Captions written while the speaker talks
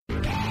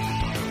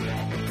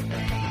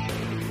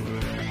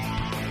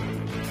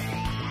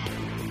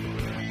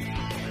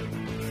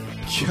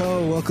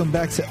Yo, welcome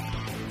back to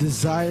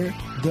Desire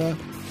the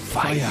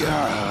Fire.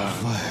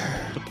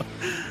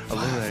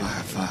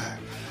 Fire.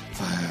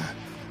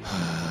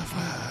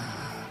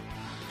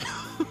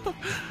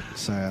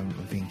 Sorry, I'm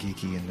being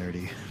geeky and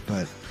nerdy,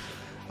 but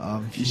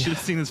you should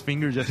have seen his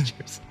finger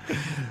gestures.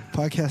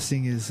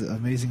 Podcasting is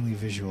amazingly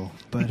visual,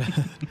 but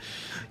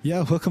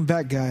yeah, welcome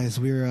back, guys.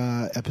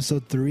 We're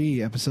episode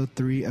 3,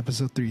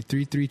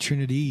 3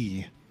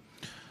 Trinity.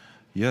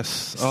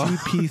 Yes.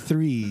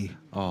 CP3.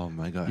 Oh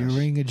my gosh. You're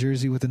wearing a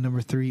jersey with the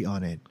number 3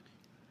 on it.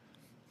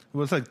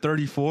 Well, it's like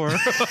 34.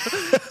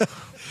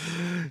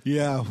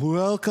 Yeah,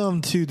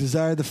 welcome to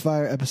Desire the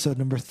Fire, episode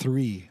number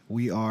 3.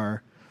 We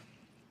are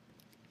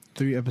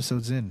 3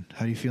 episodes in.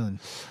 How are you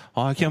feeling?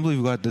 Oh, I can't believe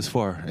we got this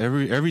far.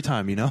 Every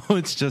time, you know,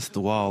 it's just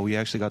wow. We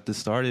actually got this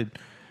started,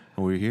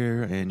 and we're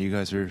here, and you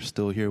guys are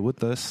still here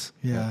with us.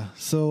 Yeah.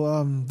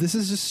 So this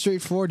is just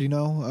straightforward, you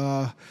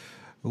know.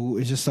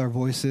 It's just our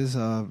voices.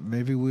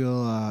 Maybe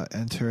we'll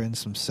enter in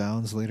some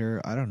sounds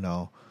later. I don't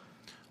know.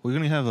 We're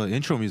gonna have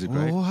intro music,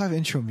 right? We'll have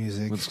intro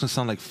music. It's gonna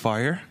sound like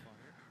fire.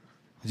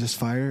 Just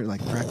fire,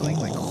 like crackling,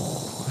 like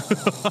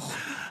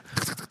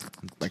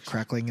like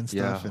crackling and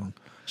stuff. Yeah. And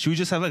should we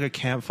just have like a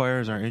campfire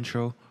as our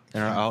intro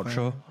and our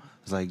outro?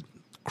 It's like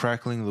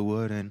crackling the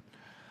wood and.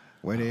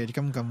 Where did you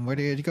come? Where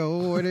did you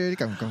go? Where did you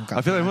come? I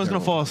feel like everyone's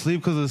gonna fall asleep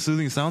because of the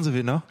soothing sounds of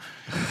it. No,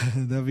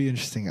 that'd be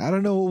interesting. I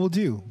don't know what we'll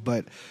do,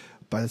 but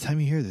by the time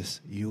you hear this,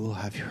 you will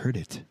have heard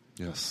it.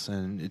 Yes,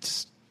 and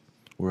it's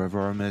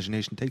wherever our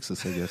imagination takes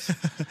us, I guess.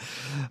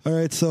 All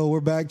right, so we're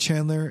back.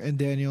 Chandler and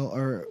Daniel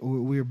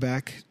we're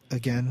back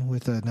again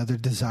with another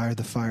Desire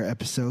the Fire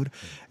episode.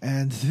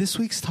 And this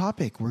week's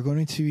topic, we're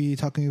going to be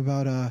talking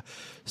about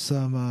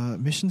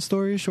some mission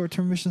stories,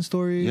 short-term mission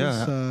stories.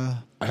 Yeah.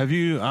 Have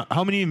you?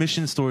 How many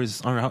mission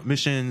stories or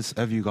missions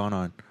have you gone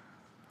on?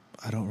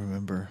 I don't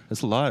remember.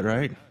 It's a lot,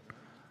 right?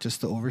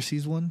 Just the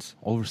overseas ones?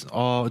 Just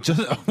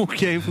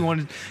okay. If we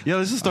wanted, yeah,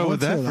 let's just start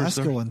with that.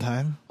 Alaska one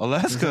time.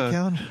 Alaska. Does that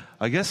count?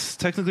 I guess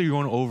technically you're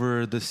going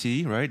over the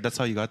sea, right? That's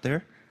how you got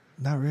there.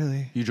 Not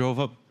really. You drove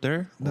up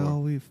there?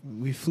 No,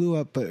 we flew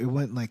up, but it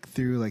went like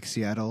through like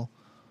Seattle.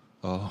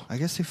 Oh, I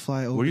guess they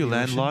fly over. Were you the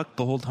landlocked ocean.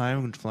 the whole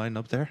time when flying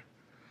up there?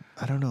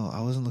 I don't know.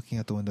 I wasn't looking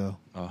at the window.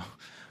 Oh,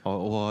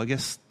 well, I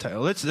guess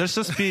let's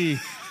just be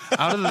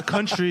out of the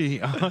country.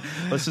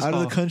 Let's just out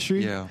of the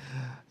country. Yeah.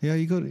 Yeah,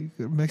 you go to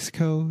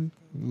Mexico.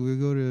 We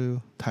go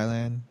to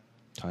Thailand,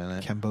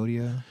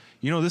 Cambodia.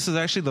 You know, this is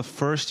actually the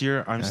first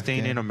year I'm Afghan.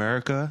 staying in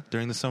America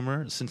during the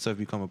summer since I've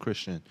become a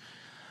Christian.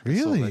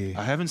 Really? So,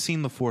 I haven't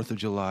seen the 4th of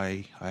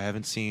July. I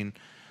haven't seen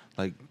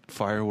like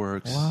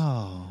fireworks.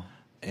 Wow.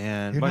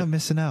 And you're not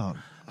missing out.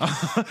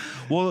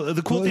 Well,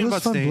 the cool thing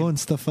about fun staying, blowing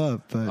stuff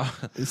up, but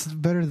it's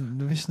better. The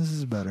missions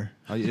is better.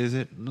 Is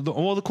it?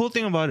 Well, the cool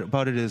thing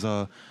about it is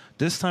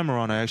this time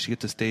around I actually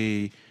get to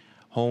stay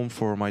home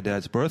for my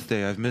dad's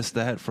birthday. I've missed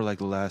that for like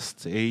the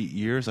last 8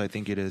 years, I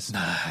think it is.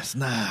 Nice.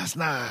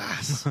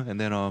 And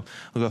then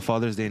we got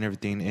Father's Day and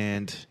everything.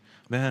 And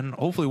man,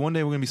 hopefully one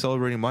day we're gonna be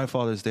celebrating my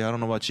Father's Day. I don't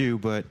know about you,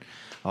 but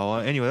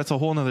anyway, that's a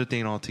whole other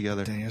thing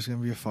altogether. Daniel's gonna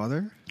be a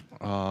father.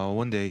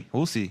 One day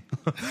we'll see.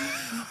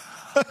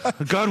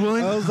 God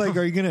willing. I was like,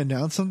 are you gonna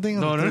announce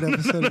something on the third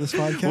episode of this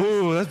podcast?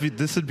 Ooh,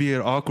 this would be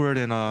an awkward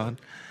and.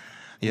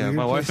 Yeah,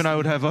 my wife and I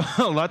would have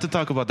a lot to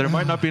talk about. There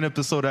might not be an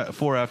episode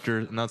 4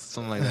 after, not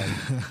something like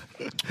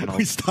that.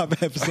 We stop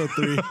at episode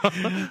 3.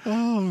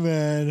 Oh,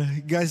 man.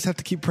 You guys have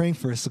to keep praying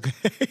for us, okay?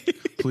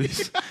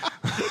 Please.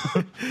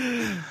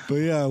 But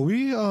yeah,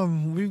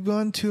 we've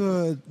gone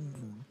to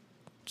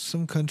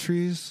some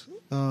countries.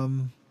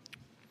 I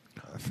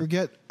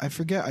forget.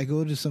 I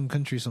go to some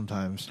countries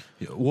sometimes.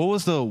 What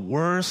was the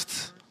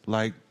worst,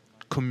 like,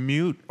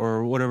 commute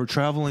or whatever,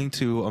 traveling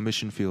to a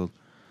mission field?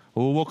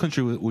 Well, what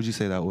country would you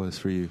say that was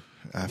for you?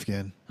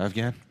 Afghan.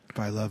 But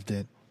I loved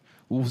it.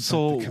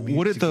 So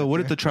what did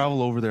the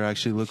travel over there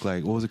actually look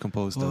like? What was it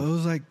composed of? It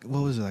was like,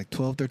 what was it, like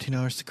 12, 13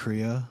 hours to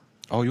Korea.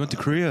 Oh, you went to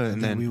Korea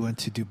and then we went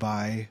to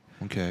Dubai.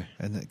 Okay.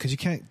 And because you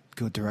can't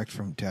go direct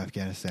to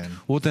Afghanistan.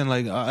 Well, then,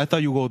 like, I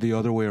thought you go the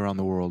other way around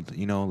the world,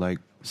 you know, like.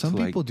 Some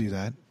people do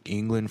that.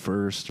 England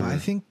first. Or... I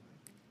think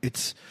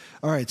it's,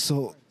 all right,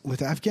 so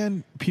with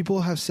Afghan,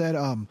 people have said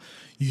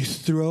you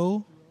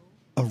throw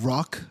a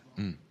rock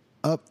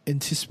up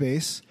into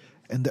space,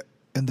 and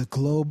the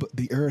globe,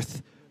 the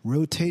Earth,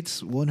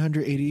 rotates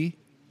 180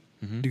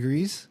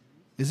 degrees.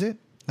 Is it?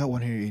 Not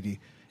 180.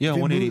 Yeah,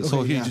 180.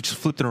 So he just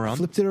flipped it around?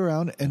 Flipped it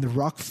around, and the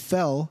rock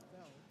fell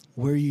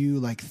where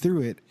you, like,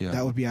 threw it. Yeah.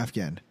 That would be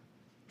Afghan.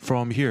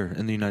 From here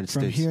in the United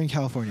States? From here in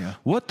California.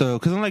 What, though?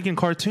 Because unlike in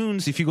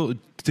cartoons, if you go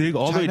dig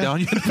all the way down,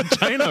 you end up in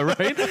China,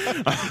 right?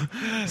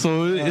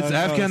 So it's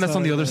Afghan that's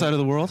on the other side of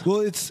the world?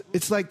 Well,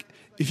 it's like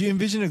if you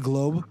envision a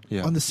globe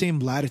on the same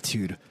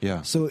latitude.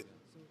 Yeah. So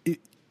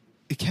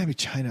it can't be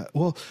China.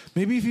 Well,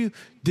 maybe if you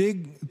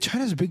dig,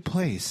 China's a big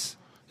place.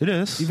 It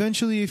is.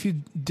 Eventually, if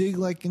you dig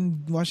like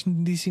in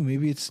Washington, D.C.,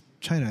 maybe it's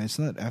China. It's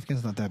not,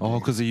 Afghan's not that big. Oh,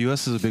 because the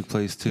U.S. is a big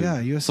place too. Yeah,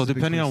 U.S. So is a big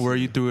depending place on where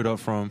too. you threw it up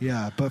from.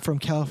 Yeah, but from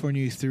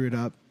California, you threw it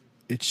up.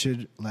 it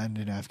should land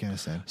in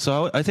Afghanistan.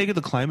 So I take it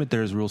the climate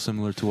there is real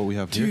similar to what we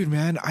have here. Dude,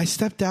 man, I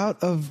stepped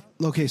out of...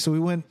 Okay, so we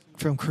went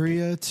from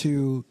Korea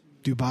to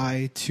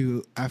Dubai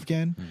to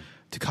Afghan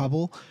to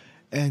Kabul,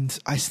 and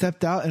I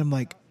stepped out and I'm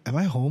like, am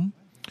I home?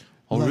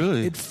 Oh, like,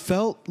 really? It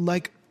felt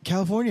like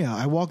California.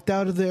 I walked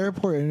out of the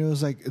airport and it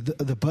was like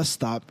the bus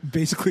stop,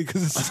 basically,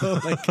 because it's so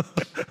like...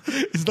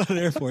 it's not an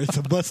airport, it's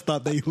a bus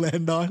stop that you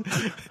land on.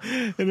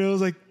 And it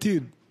was like,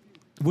 dude,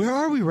 where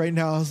are we right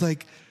now? I was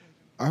like,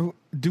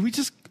 do we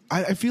just...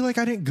 I feel like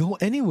I didn't go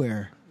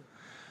anywhere.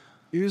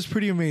 It was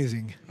pretty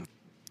amazing.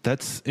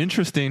 That's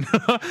interesting.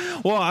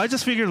 Well, I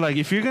just figured, like,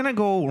 if you're going to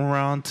go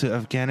around to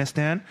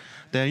Afghanistan,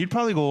 then you'd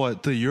probably go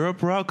the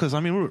Europe route, because, I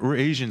mean, we're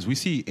Asians. We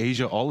see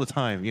Asia all the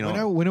time, you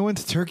know. When I went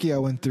to Turkey, I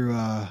went through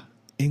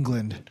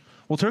England.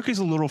 Well, Turkey's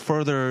a little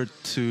further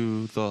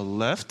to the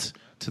left,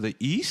 to the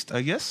east,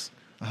 I guess.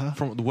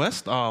 From the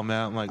west. Oh,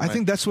 man. I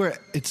think that's where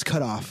it's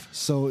cut off.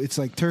 So it's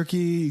like Turkey,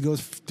 you go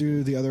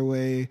through the other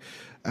way.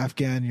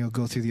 Afghan, you'll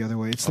go through the other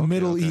way. It's the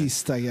Middle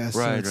East, I guess.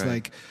 Right, so it's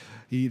like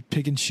you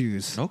pick and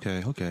choose.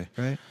 Okay.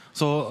 Right?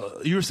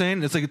 So you were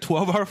saying it's like a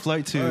 12-hour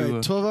flight to... All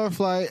right, 12-hour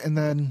flight, and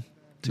then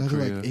another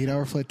Korea. like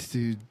 8-hour flight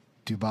to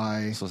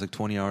Dubai. So it's like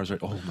 20 hours, right?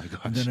 Oh, my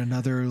gosh. And then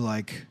another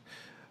like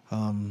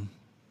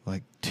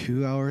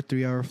 2-hour,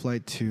 3-hour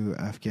flight to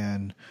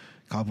Afghan,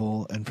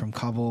 Kabul. And from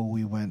Kabul,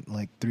 we went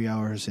like 3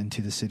 hours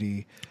into the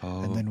city.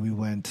 Oh. And then we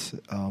went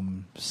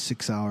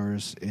 6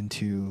 hours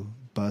into...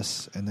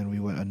 bus, and then we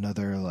went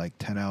another like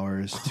 10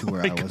 hours to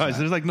where I was at.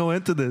 There's like no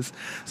end to this.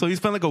 So you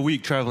spent like a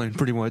week traveling,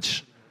 pretty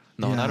much.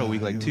 No, not a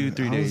week, like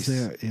 2-3 days.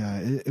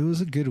 It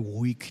was a good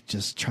week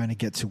just trying to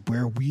get to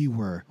where we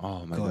were.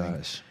 Oh my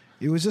gosh.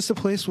 It was just a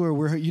place where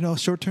we're,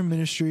 short-term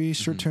ministry,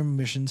 short-term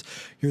missions.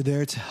 You're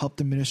there to help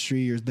the ministry.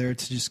 You're there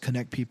to just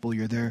connect people.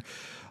 You're there.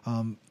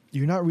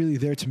 You're not really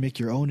there to make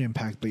your own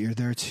impact, but you're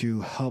there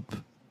to help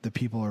the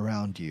people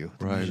around you.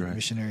 Right.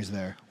 Missionaries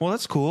there. Well,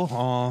 that's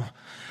cool.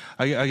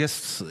 I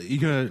guess you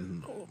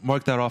could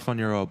mark that off on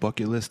your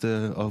bucket list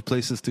of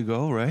places to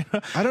go, right?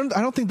 I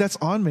don't think that's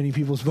on many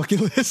people's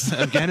bucket list.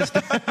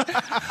 Afghanistan.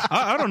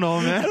 I don't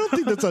know, man. I don't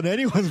think that's on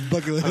anyone's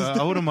bucket list.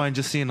 I wouldn't mind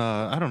just seeing.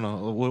 I don't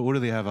know what do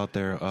they have out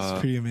there. It's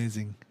pretty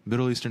amazing.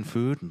 Middle Eastern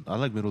food. I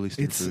like Middle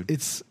Eastern food.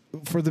 It's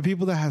for the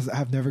people that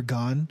have never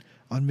gone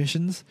on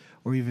missions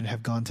or even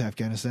have gone to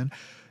Afghanistan.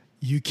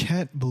 You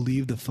can't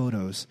believe the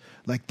photos.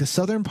 Like the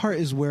southern part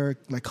is where,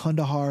 like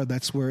Kandahar,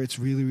 that's where it's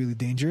really, really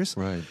dangerous.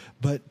 Right.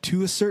 But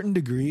to a certain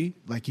degree,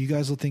 like you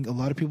guys will think, a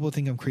lot of people will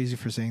think I'm crazy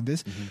for saying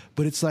this,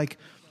 but it's like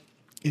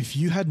if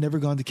you had never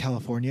gone to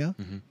California,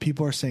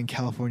 people are saying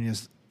California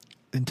is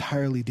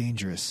entirely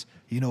dangerous.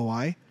 You know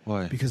why?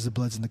 Why? Because the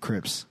Bloods and the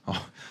Crips.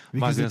 Oh,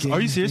 my goodness. Are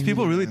you serious?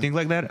 People really think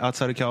like that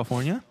outside of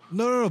California?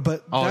 No.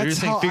 But that's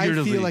how I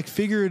feel like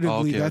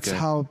figuratively. That's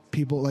how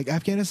people like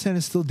Afghanistan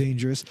is still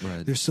dangerous.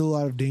 Right. There's still a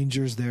lot of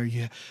dangers there.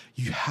 You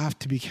have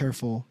to be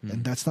careful,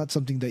 and that's not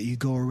something that you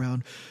go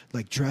around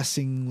like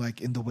dressing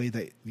like in the way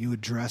that you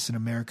would dress in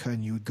America,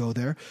 and you would go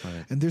there.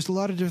 Right. And there's a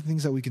lot of different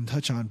things that we can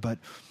touch on, but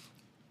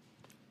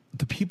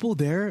the people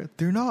there,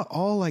 they're not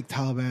all like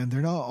Taliban. They're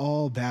not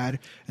all bad.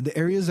 And the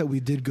areas that we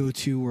did go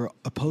to were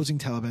opposing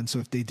Taliban. So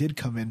if they did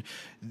come in,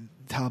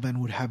 Taliban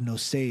would have no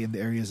say in the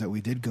areas that we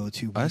did go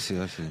to. I see.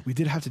 We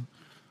did have to...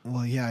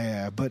 Well,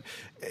 yeah. But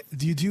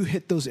you do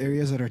hit those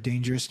areas that are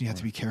dangerous and you have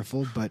to be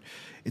careful. But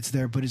it's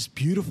there. But it's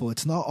beautiful.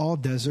 It's not all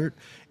desert.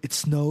 It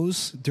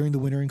snows during the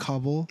winter in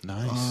Kabul.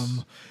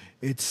 Nice.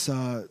 It's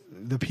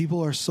the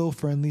people are so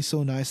friendly,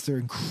 so nice. They're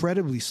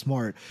incredibly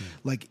smart.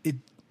 Like it...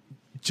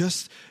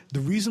 Just the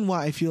reason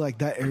why I feel like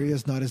that area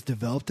is not as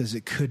developed as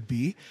it could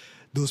be,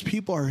 those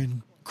people are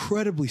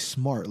incredibly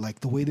smart. Like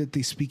the way that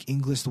they speak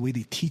English, the way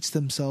they teach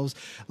themselves.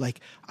 Like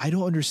I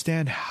don't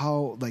understand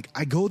how. Like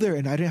I go there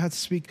and I didn't have to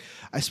speak.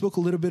 I spoke a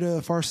little bit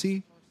of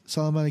Farsi,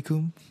 salam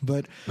alaikum,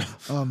 but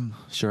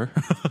sure.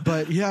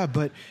 but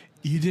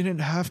you didn't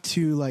have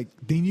to like.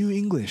 They knew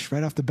English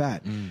right off the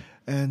bat.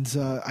 And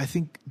I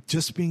think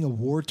just being a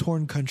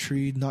war-torn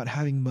country, not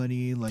having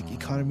money, like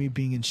economy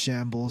being in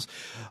shambles,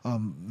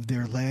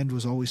 their land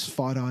was always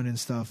fought on and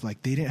stuff.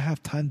 Like they didn't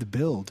have time to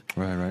build.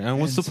 Right. And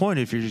what's the point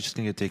if you're just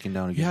going to get taken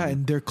down again? Yeah,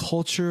 and their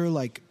culture,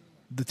 like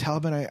the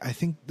Taliban, I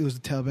think it was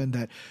the Taliban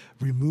that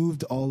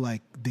removed all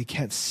like they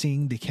can't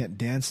sing, they can't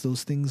dance.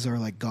 Those things are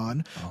like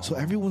gone. So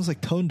everyone's like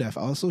tone deaf.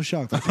 I was so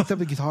shocked. I picked up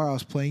the guitar, I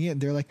was playing it,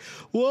 and they're like,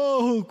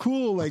 "Whoa,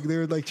 cool!" Like they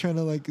were like trying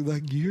to like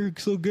you're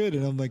so good,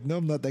 and I'm like, "No,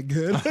 I'm not that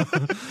good."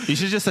 You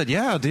should just said,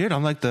 "Yeah, dude,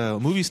 I'm like the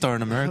movie star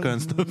in America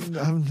and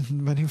stuff."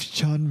 My name's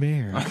John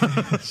Mayer,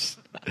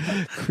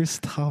 Chris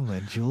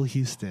Tomlin, Joel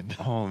Houston.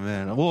 Oh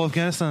man, well,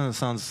 Afghanistan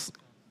sounds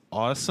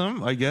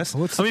awesome, I guess.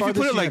 What's the if you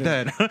put it like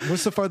that.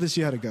 What's the farthest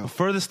you had to go?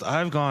 Furthest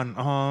I've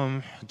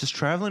gone, just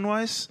traveling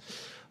wise,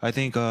 I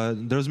think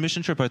there was a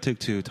mission trip I took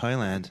to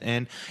Thailand,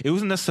 and it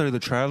wasn't necessarily the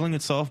traveling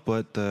itself,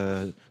 but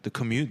the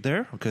commute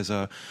there, because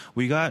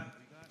we got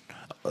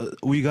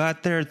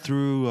there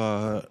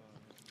through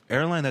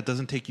airline that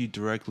doesn't take you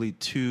directly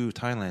to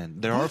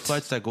Thailand. There are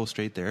flights that go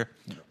straight there,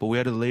 but we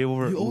had to lay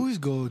over. You always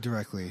go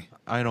directly.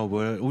 I know,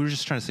 but we were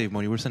just trying to save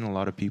money. We were sending a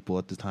lot of people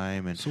at the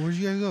time, and So where'd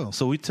you guys go?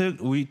 so we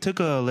took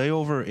a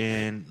layover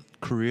in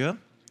Korea,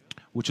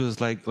 which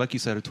was like you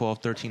said, a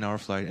 12, 13-hour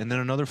flight, and then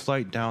another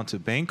flight down to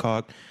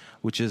Bangkok,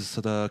 which is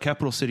the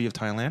capital city of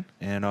Thailand,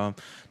 and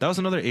that was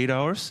another 8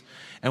 hours.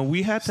 And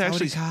we had to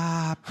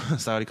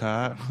Saudi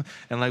cop,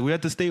 and like we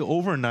had to stay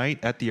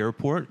overnight at the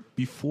airport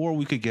before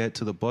we could get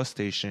to the bus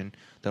station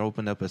that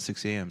opened up at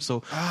 6 a.m.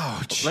 So,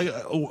 like,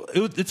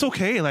 it's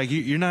okay. Like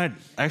you're not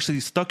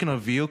actually stuck in a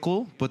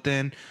vehicle, but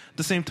then at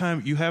the same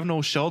time you have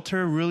no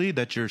shelter really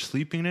that you're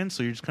sleeping in.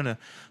 So you're just kind of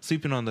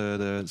sleeping on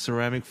the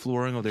ceramic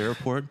flooring of the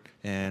airport.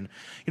 And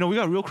we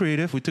got real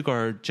creative. We took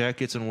our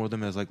jackets and wore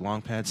them as like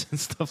long pants and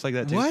stuff like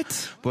that too.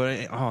 What?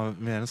 But oh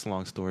man, it's a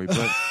long story.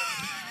 But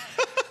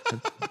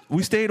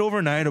we stayed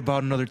overnight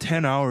about another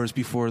 10 hours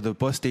before the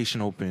bus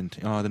station opened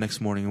the next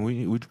morning. And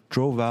we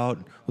drove out.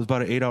 It was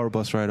about an 8-hour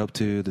bus ride up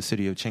to the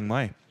city of Chiang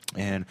Mai.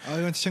 And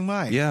you went to Chiang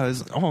Mai. Yeah.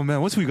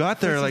 Man, once we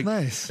got there, That's like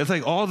nice. it's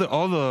like all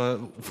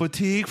the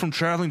fatigue from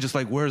traveling just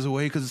like wears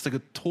away because it's like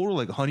a total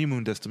like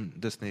honeymoon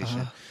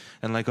destination.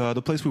 And like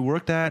the place we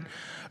worked at,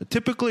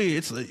 typically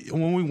it's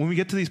when we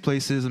get to these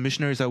places, the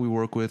missionaries that we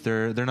work with,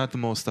 they're not the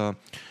most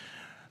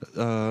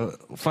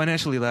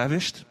financially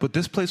lavished, but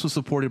this place was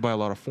supported by a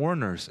lot of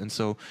foreigners. And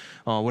so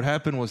what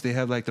happened was they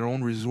have like their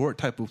own resort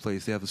type of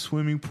place. They have a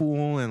swimming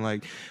pool and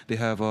like they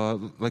have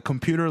like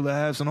computer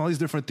labs and all these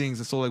different things.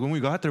 And so like when we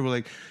got there, we're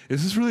like,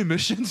 is this really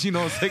missions?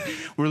 It's like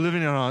we're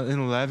living in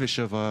a lavish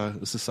of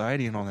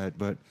society and all that.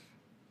 But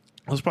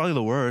it was probably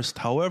the worst.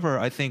 However,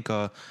 I think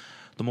the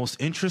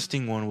most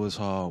interesting one was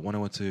when I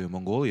went to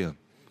Mongolia.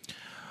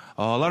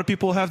 A lot of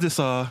people have this,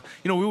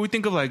 we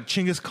think of like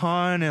Genghis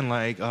Khan and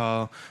like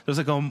there's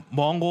like a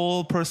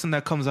Mongol person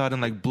that comes out in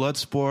like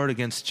Bloodsport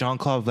against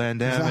Jean-Claude Van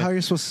Damme. Is that how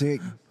you're supposed to say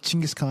it?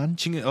 Genghis Khan?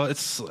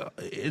 It's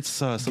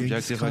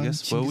subjective, Khan, I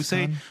guess. Genghis But we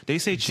say Khan? they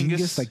say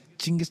Chinggis like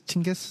Chinggis?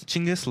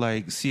 Chinggis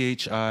like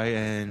CHINGGIS.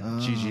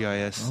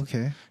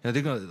 Okay.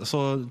 Yeah,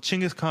 so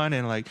Genghis Khan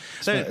and like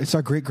It's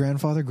our great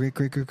grandfather, great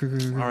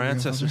our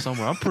ancestor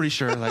somewhere. I'm pretty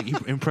sure like he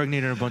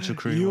impregnated a bunch of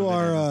Korean. You women.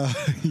 are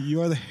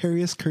you are the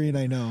hairiest Korean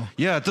I know.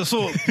 Yeah,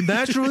 so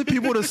naturally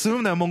people would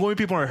assume that Mongolian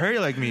people are hairy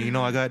like me.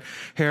 I got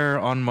hair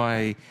on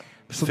my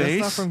So face.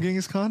 that's not from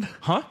Genghis Khan?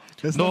 Huh?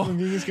 That's no. not from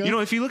Genghis Khan?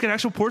 If you look at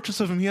actual portraits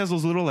of him, he has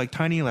those little like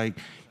tiny like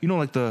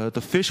like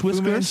the fish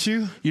whiskers.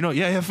 Manchu?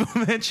 Fu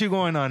Manchu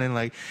going on, and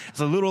like it's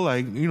a little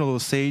like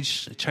those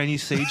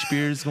Chinese sage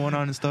beards going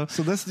on and stuff.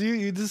 So that's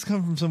you just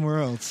come from somewhere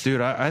else.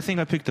 Dude, I think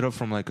I picked it up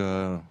from like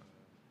a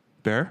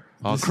bear.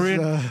 This Korean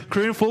is,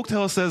 Korean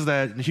folktale says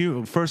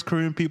that first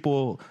Korean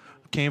people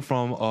came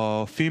from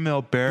a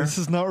female bear. This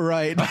is not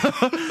right.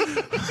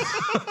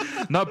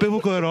 Not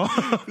biblical at all.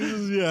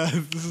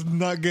 This is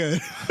not good.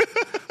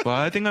 But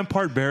I think I'm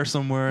part bear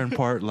somewhere and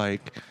part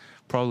like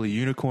probably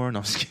unicorn.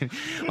 I'm just kidding.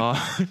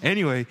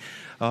 Anyway,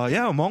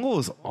 Mongol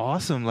is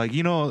awesome. Like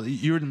you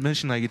were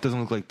mentioning like it doesn't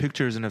look like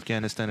pictures in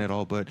Afghanistan at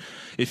all. But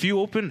if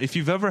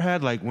you've ever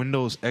had like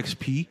Windows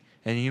XP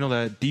and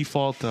that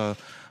default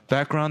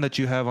background that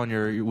you have on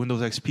your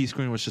Windows XP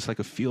screen was just like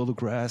a field of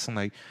grass and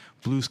like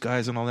blue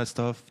skies and all that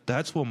stuff.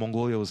 That's what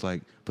Mongolia was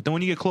like. But then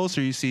when you get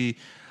closer, you see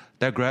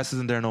that grass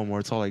isn't there no more.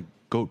 It's all like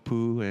goat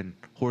poo and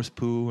horse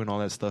poo and all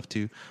that stuff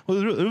too. Well,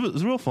 it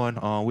was real fun.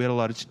 We had a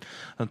lot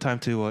of time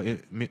to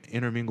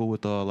intermingle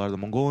with a lot of the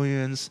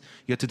Mongolians.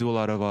 You get to do a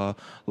lot of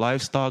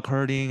livestock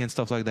herding and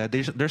stuff like that.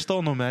 They're still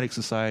a nomadic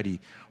society,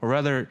 or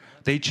rather,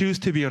 they choose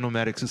to be a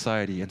nomadic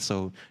society, and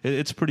so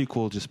it's pretty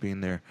cool just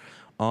being there.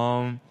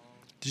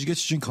 Did you get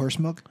to drink horse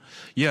milk?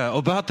 Yeah,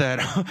 about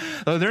that.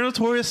 They're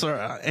notorious.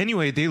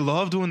 Anyway, they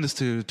love doing this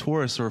to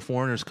tourists or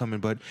foreigners coming,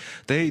 but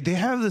they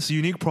have this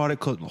unique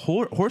product called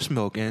horse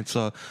milk, and it's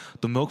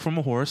the milk from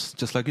a horse,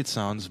 just like it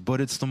sounds,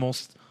 but it's the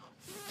most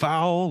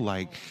foul.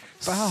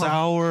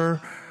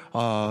 Sour,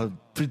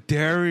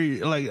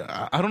 dairy. Like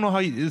I don't know how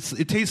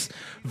it tastes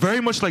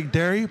very much like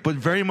dairy, but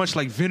very much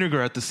like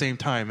vinegar at the same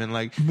time, and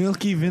like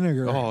milky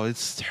vinegar. Oh,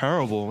 it's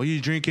terrible.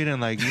 You drink it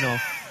and like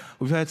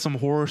We've had some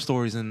horror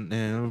stories and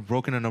we've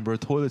broken a number of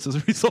toilets as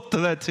a result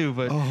of that too.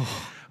 But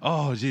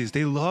geez,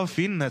 they love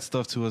feeding that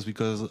stuff to us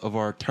because of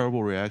our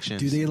terrible reactions.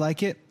 Do they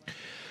like it?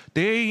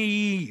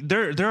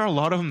 There are a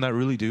lot of them that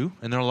really do,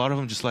 and there are a lot of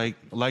them just like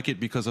it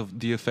because of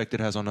the effect it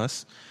has on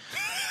us.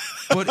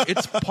 But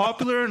it's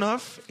popular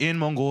enough in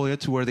Mongolia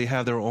to where they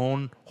have their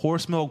own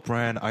horse milk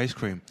brand ice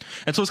cream.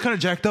 And so it's kind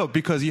of jacked up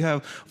because you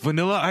have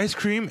vanilla ice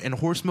cream and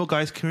horse milk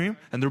ice cream,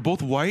 and they're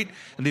both white,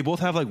 and they both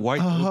have like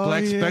white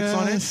black specks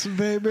on it. Yes,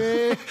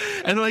 baby.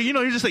 And like,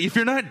 you're just like, if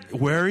you're not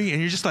wary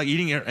and you're just like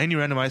eating any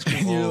random ice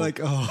cream, you're like,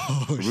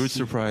 rude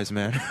surprise,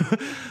 man.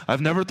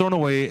 I've never thrown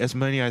away as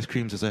many ice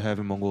creams as I have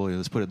in Mongolia.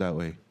 Let's put it that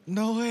way.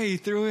 No way, you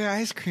threw away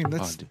ice cream.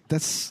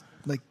 That's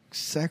like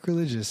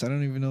sacrilegious. I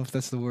don't even know if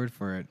that's the word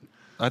for it.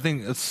 I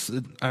think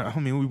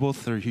we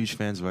both are huge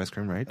fans of ice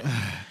cream, right?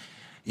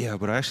 Yeah,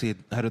 but I actually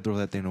had to throw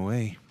that thing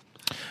away.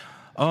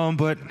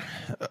 But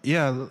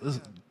yeah,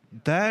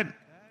 that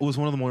was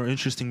one of the more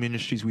interesting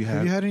ministries we had.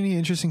 Have you had any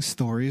interesting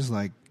stories,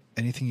 like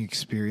anything you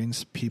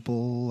experienced?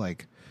 People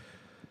like,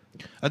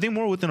 I think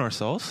more within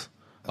ourselves.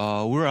 We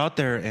were out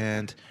there,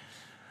 and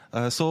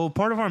so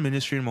part of our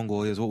ministry in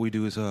Mongolia is what we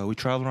do is we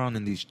travel around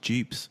in these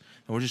jeeps,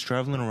 and we're just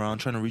traveling around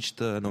trying to reach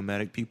the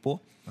nomadic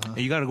people. And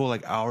you got to go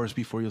like hours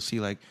before you'll see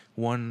like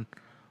one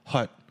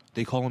hut.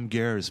 They call them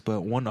gers,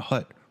 but one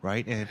hut,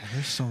 right? And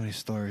there's so many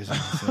stories I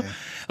can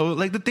say.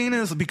 like the thing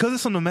is, because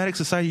it's a nomadic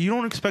society, you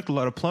don't expect a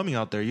lot of plumbing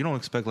out there. You don't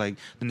expect like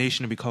the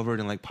nation to be covered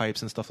in like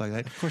pipes and stuff like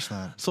that. Of course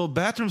not. So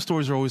bathroom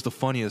stories are always the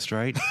funniest,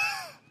 right?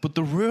 But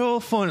the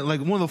real fun, like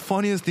one of the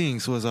funniest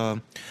things was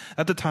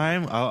at the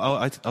time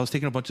I was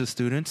taking a bunch of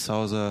students. I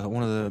was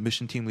one of the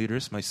mission team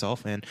leaders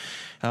myself, and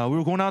we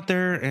were going out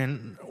there,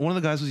 and one of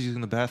the guys was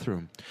using the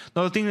bathroom.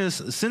 Now the thing is,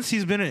 since he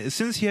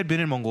had been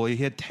in Mongolia,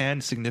 he had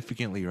tanned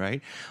significantly,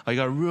 right? It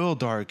got real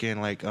dark,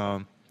 and like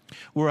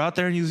we were out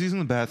there, and he was using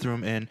the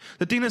bathroom. And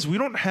the thing is, we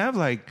don't have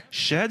like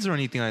sheds or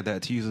anything like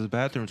that to use as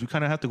bathrooms. We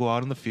kind of have to go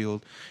out in the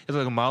field. It's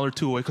like a mile or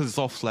two away because it's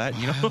all flat,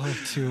 you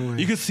know.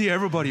 You can see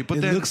everybody, but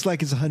it looks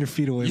like it's 100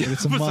 feet away, but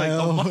it's a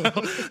mile. Like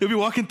a mile. You'll be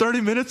walking 30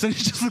 minutes, and it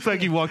just looks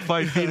like you walked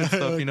 5 feet and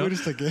stuff, you know. Wait a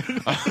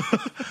second.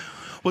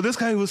 Well, this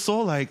guy was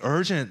so like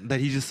urgent that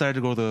he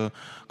decided to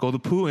go to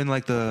poo in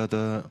like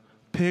the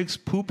pig's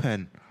poo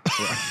pen.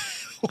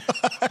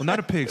 Well, not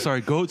a pig, sorry,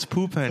 goat's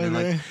poo pen. Okay. And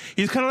like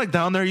he's kind of like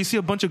down there. You see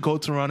a bunch of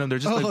goats around him. They're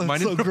just like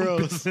minding their own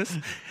business.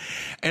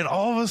 And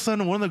all of a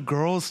sudden, one of the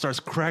girls starts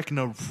cracking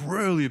up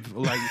really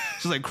like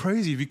she's like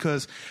crazy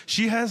because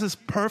she has this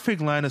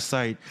perfect line of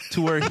sight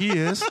to where he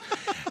is,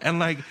 and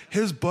like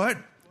his butt,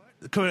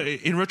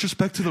 in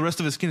retrospect to the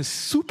rest of his skin, is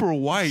super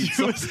white.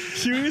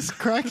 She was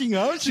cracking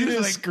up. She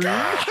didn't like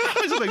scream.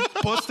 She was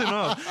like busting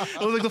up.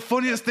 It was like the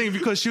funniest thing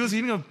because she was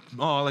eating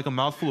like a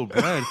mouthful of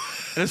bread,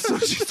 and so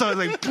she started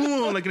like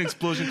boom, like an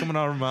explosion coming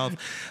out of her mouth,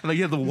 and like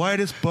he had the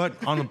whitest butt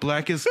on the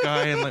blackest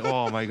guy, and like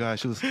oh my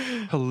gosh, it was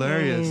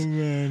hilarious. Oh,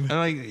 man. And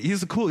like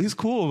he's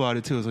cool about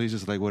it too, so he's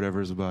just like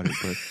whatever's about it,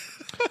 but.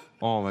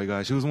 Oh my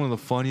gosh, it was one of the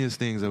funniest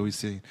things that we've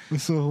seen.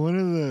 So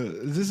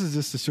this is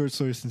just a short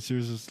story since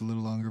yours is a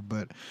little longer,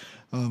 but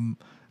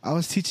I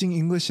was teaching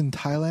English in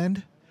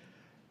Thailand,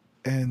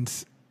 and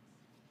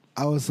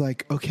I was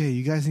like, okay,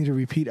 you guys need to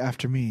repeat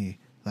after me,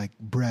 like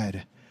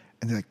bread.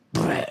 And they're like,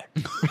 bread.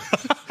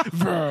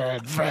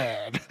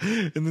 bread.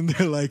 And then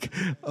they're like,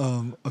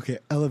 okay,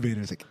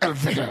 elevator. It's like,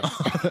 elevator.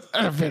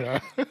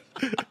 Elevator.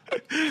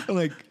 I'm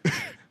like...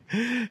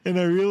 And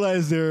I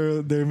realized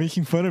they're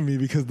making fun of me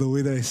because the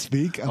way that I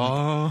speak. I'm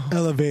like,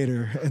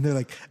 elevator. And they're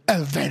like,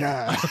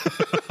 elevator.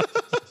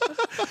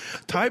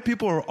 Thai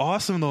people are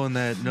awesome though in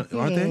that,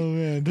 aren't they?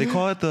 Man. They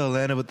call it the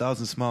land of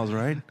 1,000 smiles,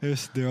 right?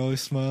 They're always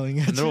smiling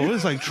at you. They're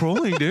always like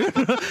trolling, dude.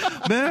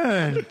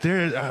 Man,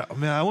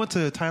 I went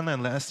to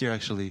Thailand last year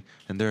actually,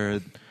 and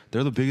they're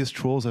the biggest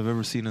trolls I've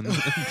ever seen on the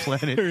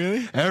planet.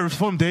 Really?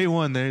 From day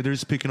one, they're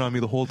just picking on me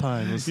the whole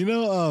time.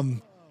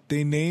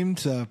 They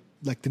named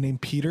like the name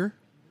Peter.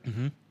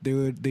 Mm-hmm.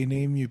 They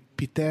name you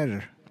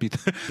Peter.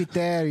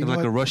 Peter. You know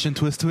like a Russian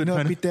twist to it. You know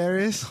what Peter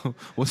is?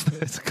 What's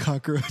that? It's a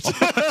cockroach.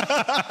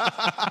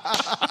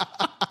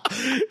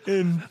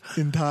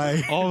 in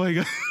Thai. Oh my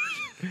god.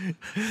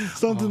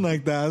 Something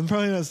like that. I'm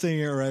probably not saying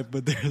it right,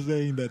 but they're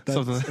saying that's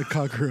a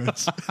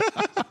cockroach.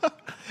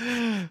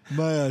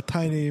 My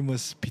Thai name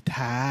was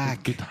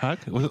Pitak.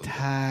 Pitak?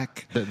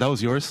 Pitak. That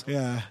was yours?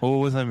 Yeah.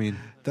 What does that mean?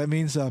 That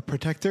means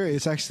protector.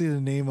 It's actually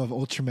the name of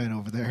Ultraman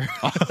over there.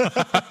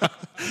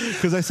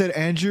 Because I said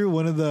Andrew,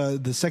 one of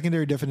the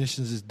secondary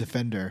definitions is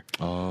defender.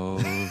 Oh.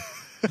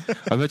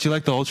 I bet you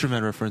like the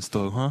Ultraman reference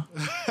though, huh?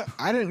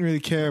 I didn't really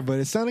care, but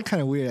it sounded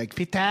kind of weird. Like,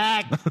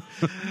 Pitak.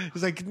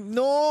 It's like,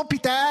 no,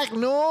 Pitak,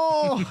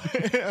 no.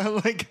 I'm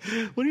like,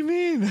 what do you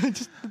mean? I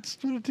just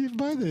want to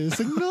buy this.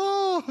 Like,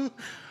 no.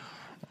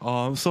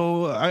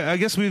 So I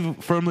guess we've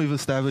firmly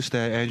established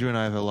that Andrew and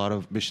I have a lot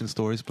of mission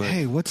stories. But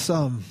hey, I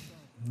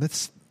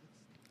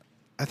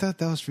thought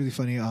that was really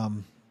funny.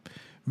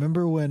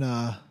 Remember when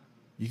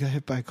you got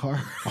hit by a car?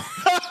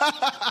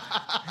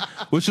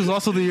 Which was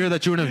also the year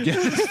that you would have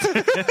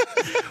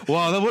guessed.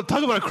 Wow,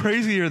 talk about a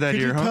crazy year that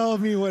year, huh? Could you tell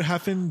me what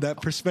happened,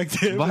 that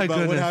perspective My about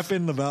goodness. what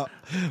happened about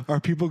our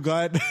people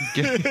got...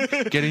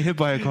 getting hit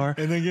by a car?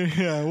 And then what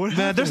happened?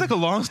 Man, there's like a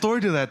long story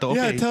to that, though.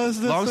 Yeah, okay. tell us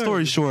the long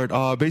story short,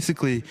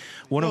 basically,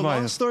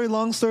 long story,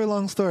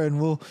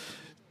 and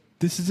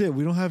this is it.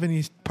 We don't have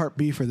any part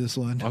B for this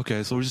one.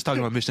 Okay, so we're just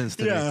talking about missions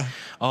today. Yeah.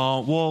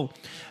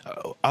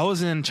 I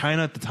was in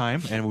China at the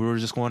time, and we were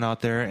just going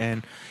out there,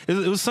 and it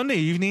was Sunday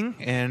evening,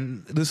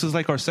 and this is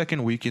like our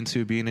second week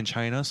into being in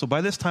China. So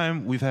by this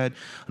time, we've had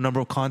a number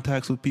of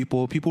contacts with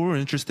people. People were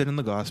interested in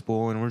the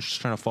gospel, and we're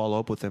just trying to follow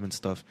up with them and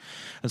stuff.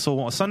 And so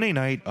on Sunday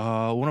night,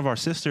 one of our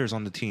sisters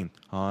on the team,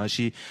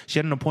 she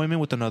had an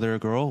appointment with another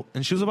girl,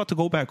 and she was about to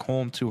go back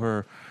home to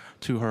her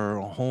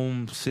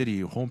home city,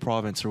 home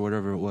province, or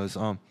whatever it was.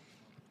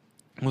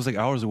 It was like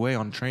hours away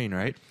on a train,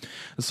 right?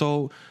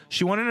 So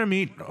she wanted to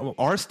meet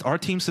our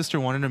team sister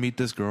wanted to meet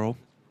this girl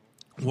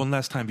one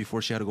last time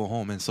before she had to go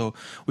home. And so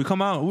we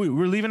come out.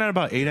 We're leaving at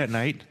about 8 at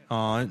night.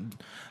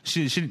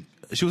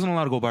 she wasn't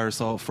allowed to go by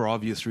herself for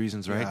obvious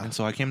reasons, right? Yeah. And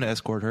so I came to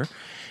escort her,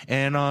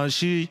 and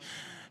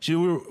we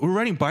were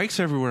riding bikes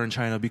everywhere in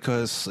China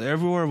because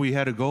everywhere we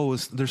had to go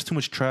there's too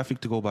much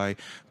traffic to go by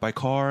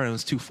car, and it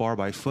was too far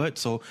by foot.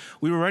 So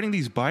we were riding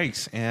these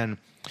bikes, and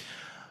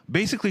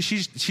basically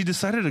she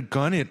decided to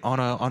gun it on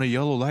a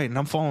yellow light, and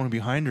I'm following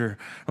behind her.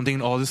 I'm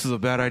thinking, oh, this is a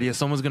bad idea.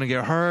 Someone's gonna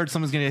get hurt.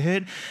 Someone's gonna get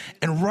hit.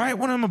 And right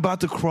when I'm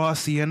about to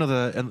cross the end of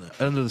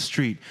the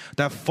street,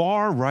 that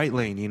far right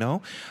lane, you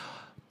know.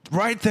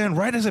 Right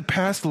as it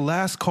passed the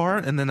last car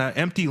and then that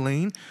empty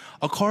lane,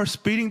 a car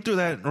speeding through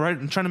that right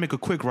and trying to make a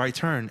quick right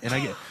turn, and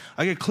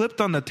I get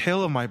clipped on the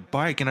tail of my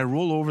bike, and I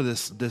roll over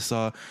this it's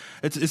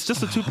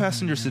just a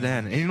 2-passenger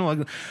sedan, and you know,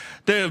 like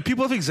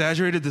people have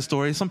exaggerated the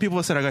story. Some people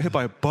have said I got hit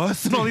by a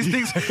bus and all these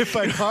things. Hit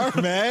by a car,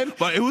 man.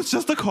 But it was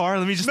just a car.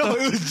 Let me just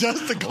it was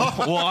just a car.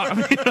 Well, I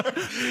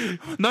mean,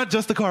 not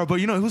just a car,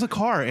 but you know, it was a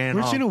car. And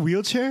weren't you in a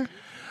wheelchair?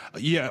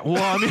 Yeah, well,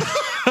 I mean,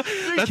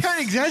 you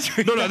can't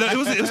exaggerate. No,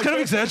 it was kind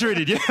of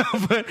exaggerated, yeah.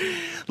 But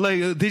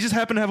like, they just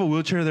happened to have a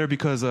wheelchair there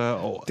because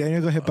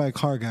Daniel got hit by a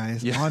car,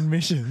 guys, on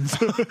missions.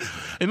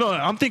 You know,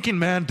 I'm thinking,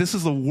 man, this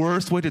is the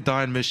worst way to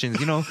die in missions.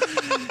 You know,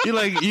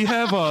 you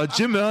have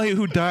Jim Elliott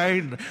who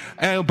died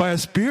by a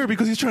spear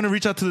because he's trying to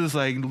reach out to this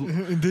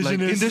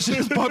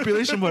indigenous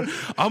population. But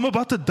I'm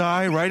about to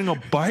die riding a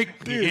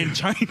bike in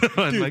China.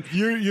 And, like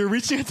you're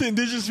reaching out to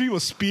indigenous people.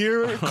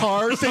 Spear,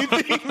 car, same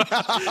thing.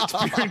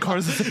 Spear and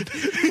cars, the same thing.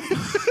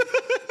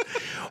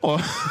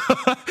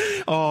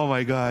 Oh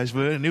my gosh!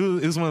 But it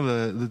was one of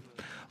the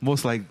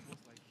most like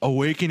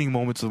awakening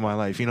moments of my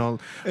life, you know.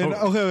 And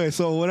okay.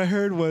 So what I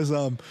heard was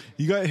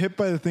you got hit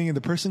by the thing, and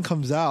the person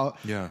comes out,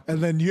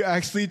 and then you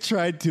actually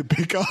tried to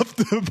pick up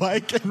the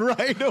bike and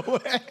ride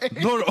away.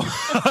 No.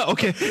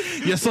 Okay,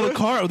 yeah. So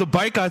the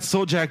bike got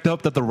so jacked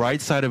up that the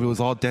right side of it was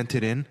all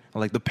dented in.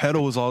 Like the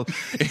pedal was all,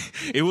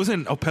 it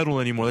wasn't a pedal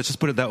anymore. Let's just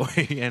put it that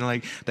way. And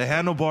like the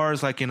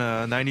handlebars, like in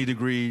a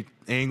 90-degree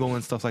angle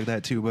and stuff like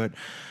that too. But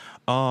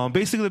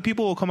basically, the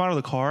people will come out of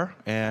the car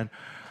and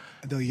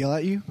they'll yell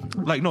at you?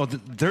 Like, no,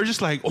 they're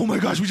just like, oh my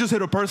gosh, we just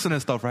hit a person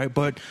and stuff, right?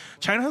 But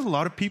China has a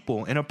lot of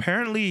people, and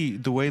apparently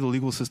the way the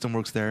legal system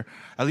works there,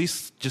 at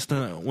least just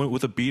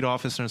with a beat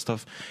officer and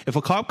stuff, if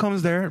a cop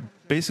comes there,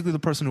 basically the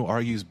person who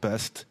argues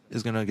best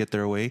is going to get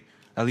their way.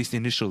 At least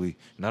initially.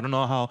 And I don't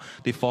know how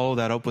they follow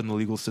that up in the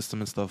legal system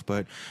and stuff,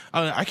 but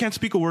I can't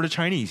speak a word of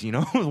Chinese, you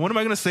know? What am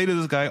I going to say to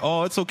this guy?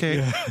 Oh, it's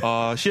okay.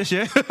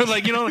 Shit.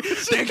 Like, you know, like,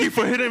 thank you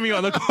for hitting me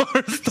on the car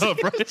and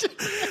stuff, right?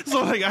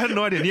 So, like, I had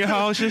no idea.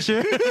 Hao,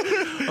 shit.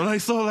 I'm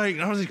like, so, like,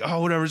 I was like,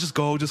 oh, whatever, just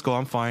go.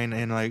 I'm fine.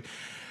 And, like,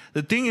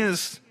 the thing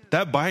is,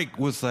 that bike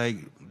was, like,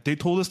 they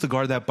told us to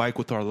guard that bike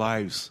with our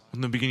lives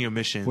in the beginning of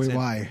missions. Wait,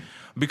 why?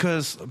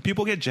 Because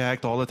people get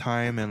jacked all the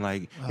time, and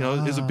like, you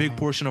know, it's a big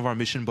portion of our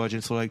mission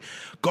budget. So like,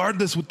 guard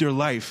this with your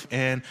life.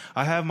 And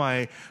I have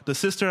the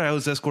sister I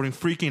was escorting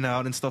freaking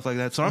out and stuff like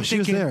that. So I'm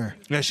thinking, she was there.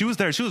 Yeah, she was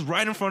there. She was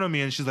right in front of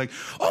me, and she's like,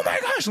 "Oh my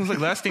gosh!" It was like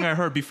last thing I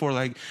heard before.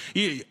 Like,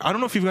 I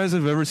don't know if you guys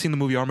have ever seen the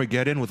movie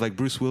Armageddon with like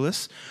Bruce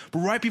Willis, but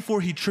right before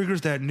he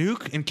triggers that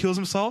nuke and kills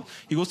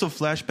himself, he goes to a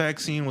flashback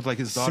scene with like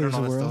his daughter and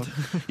all that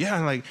stuff. Yeah,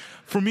 and like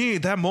for me,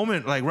 that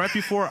moment, like right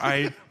before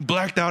I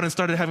blacked out and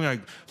started having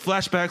like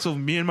flashbacks of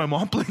me and my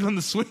mom playing on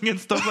the swing and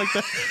stuff like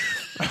that.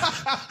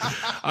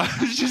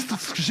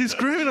 She's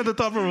screaming at the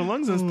top of her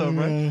lungs and stuff,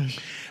 right? Gosh.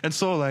 And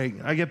so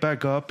like I get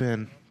back up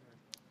and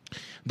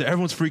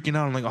everyone's freaking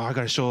out. I'm like, oh, I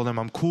gotta show them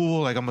I'm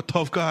cool. Like I'm a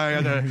tough guy.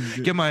 I gotta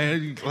get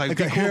my like. I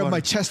got hair on my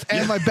chest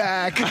and my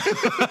back.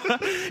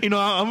 You know,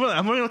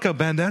 I'm wearing like a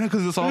bandana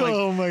because it's all like,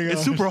 oh my God,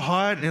 it's super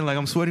hot and like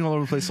I'm sweating all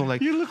over the place. So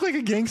like, you look like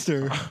a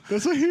gangster.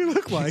 That's what you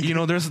look like. You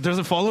know, there's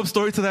a follow up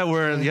story to that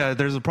where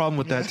there's a problem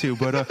with that too.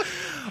 But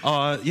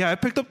I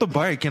picked up the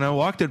bike and I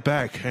walked it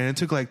back, and it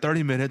took like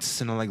 30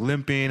 minutes, and I'm like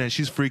limping, and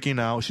she's freaking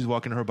out. She's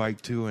walking her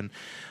bike too, and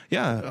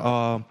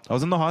I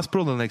was in the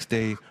hospital the next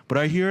day. But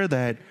I hear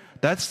that.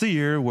 That's the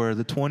year where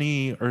the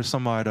 20 or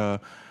some odd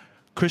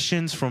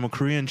Christians from a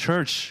Korean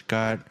church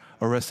got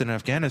arrested in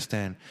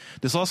Afghanistan.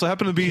 This also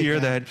happened to be the year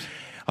that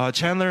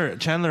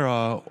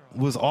Chandler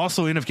was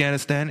also in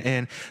Afghanistan,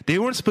 and they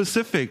weren't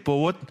specific. But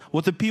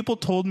what the people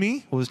told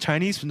me was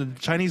the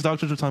Chinese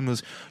doctors were telling me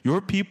was,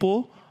 your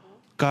people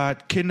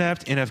got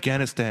kidnapped in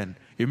Afghanistan.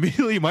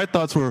 Immediately, my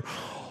thoughts were,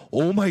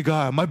 oh my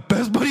God, my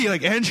best buddy,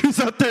 like Andrew's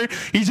out there,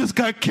 he just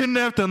got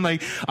kidnapped, and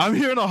like I'm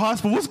here in the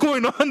hospital. What's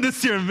going on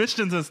this year in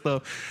missions and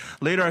stuff?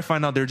 Later I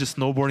find out they're just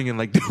snowboarding in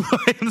like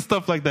Dubai and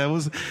stuff like that. It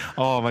was,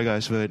 oh my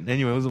gosh. But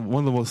anyway, it was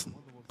one of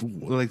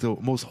the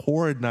most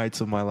horrid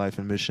nights of my life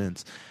in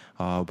missions.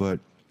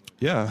 But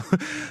yeah.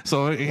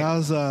 So that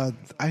was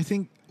I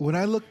think when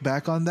I look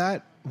back on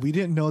that, we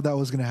didn't know that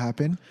was gonna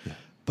happen. Yeah.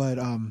 But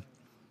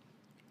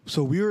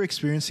so we were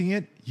experiencing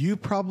it. You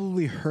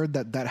probably heard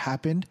that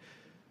happened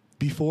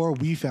before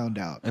we found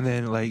out. And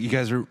then like you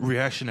guys were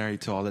reactionary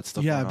to all that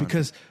stuff. Yeah,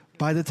 because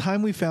by the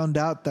time we found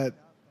out that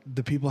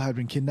the people had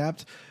been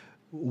kidnapped,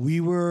 we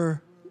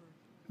were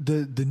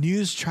the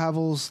news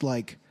travels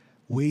like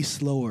way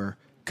slower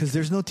because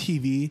there's no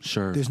TV.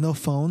 Sure. There's no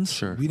phones.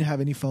 Sure. We didn't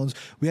have any phones.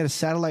 We had a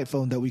satellite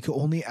phone that we could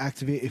only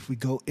activate if we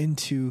go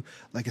into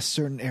like a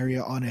certain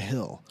area on a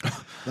hill,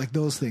 like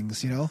those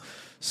things, you know.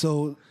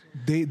 So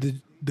the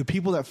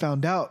people that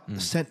found out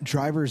sent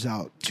drivers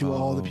out to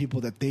all the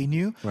people that they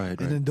knew, and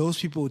then those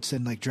people would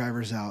send like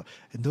drivers out,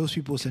 and those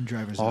people would send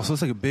drivers out. Also,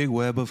 it's like a big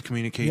web of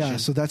communication. Yeah,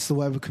 so that's the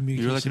web of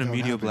communication. You're like in a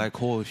media black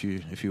hole, if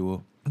you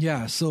will.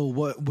 Yeah. So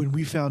when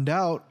we found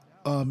out,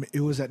 it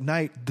was at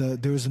night.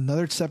 There was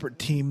another separate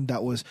team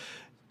that was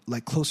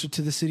like closer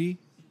to the city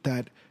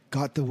that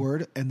got the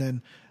word, and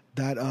then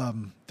that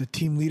the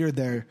team leader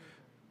there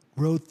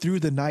rode through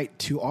the night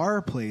to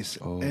our place,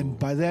 and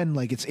by then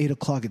like it's 8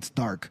 o'clock, it's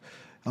dark.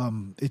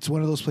 It's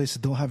one of those places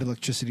that don't have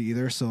electricity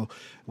either, so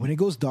when it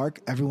goes dark,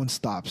 everyone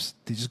stops.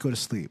 They just go to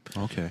sleep.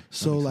 Okay.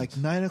 So like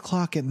 9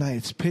 o'clock at night,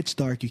 it's pitch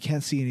dark. You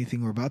can't see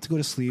anything. We're about to go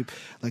to sleep.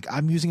 Like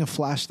I'm using a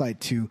flashlight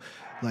to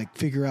like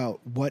figure out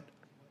what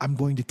I'm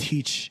going to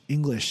teach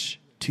English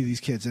to these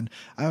kids. And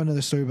I have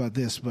another story about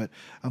this, but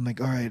I'm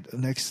like, all right,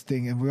 next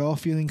thing. And we're all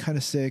feeling kind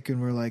of sick,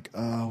 and we're like,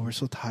 oh, we're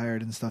so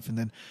tired and stuff. And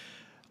then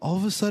all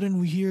of a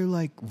sudden we hear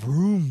like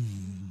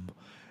vroom,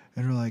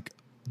 and we're like,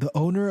 the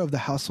owner of the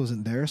house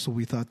wasn't there, so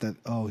we thought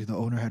that, the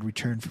owner had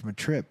returned from a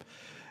trip.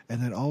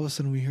 And then all of a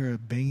sudden we hear a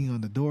banging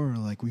on the door, and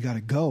we're like, we got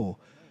to go.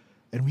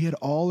 And we had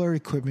all our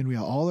equipment, we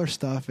had all our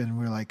stuff, and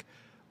we're like,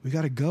 we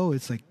got to go.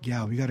 It's like,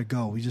 yeah, we got to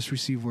go. We just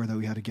received word that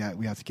we have to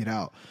get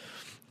out.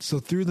 So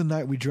through the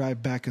night we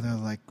drive back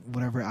another like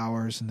whatever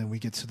hours, and then we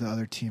get to the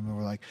other team, and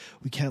we're like,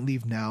 we can't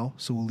leave now,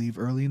 so we'll leave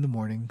early in the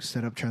morning,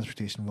 set up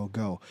transportation, we'll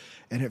go.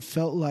 And it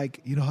felt like,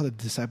 you know how the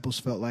disciples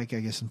felt like, I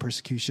guess, in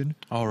persecution.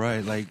 All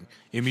right, like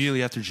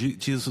immediately after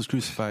Jesus was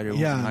crucified.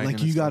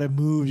 Like you got to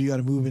move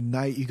at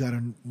night.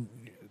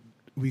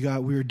 We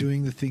were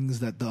doing the things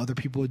that the other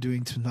people were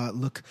doing to not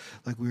look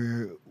like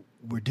we're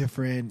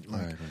different.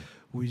 Like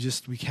we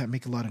can't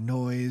make a lot of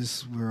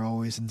noise. We're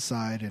always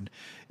inside, and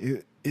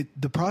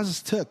the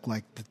process took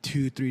like the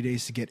 2-3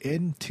 days to get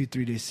in,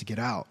 2-3 days to get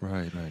out.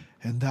 Right.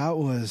 And that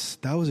was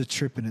a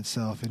trip in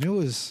itself, and it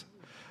was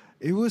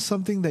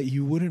something that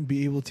you wouldn't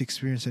be able to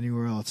experience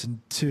anywhere else. And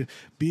to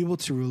be able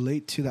to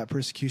relate to that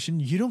persecution,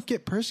 you don't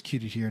get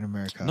persecuted here in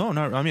America. No,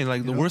 I mean,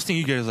 like, the worst thing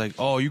you get is like,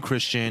 oh, you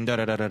Christian,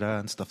 da-da-da-da-da,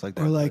 and stuff like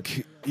that. Or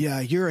like,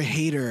 yeah, you're a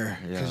hater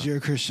because you're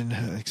a Christian,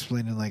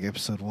 explained in like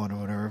episode 1 or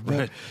whatever.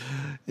 But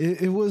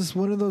it was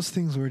one of those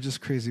things where it's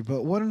just crazy.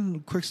 But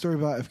one quick story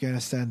about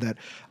Afghanistan that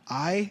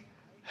I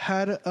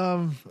had,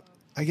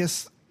 I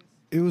guess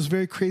it was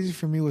very crazy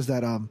for me was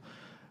that,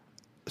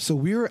 so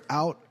we were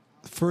out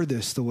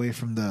furthest away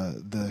from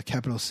the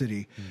capital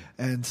city,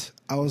 and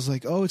I was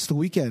like, oh, it's the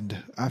weekend.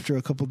 After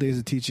a couple of days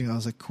of teaching, I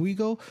was like, can we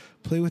go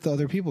play with the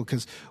other people?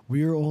 Because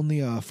we were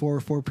only a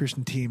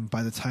four-person team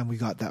by the time we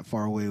got that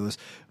far away. It was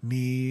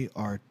me,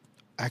 our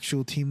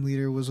actual team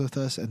leader was with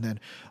us, and then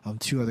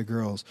 2 other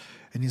girls.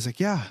 And he's like,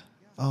 yeah,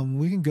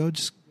 we can go,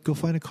 just go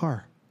find a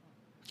car.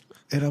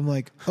 And I'm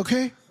like,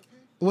 okay,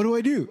 what do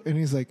I do? And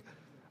he's like,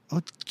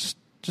 oh,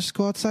 just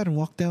go outside and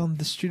walk down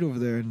the street over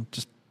there and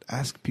just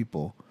ask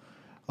people.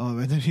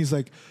 And then he's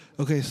like,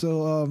 okay,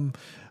 so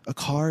a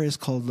car is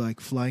called like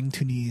Flying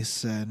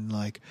Tunis, and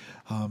like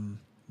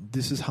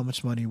this is how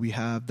much money we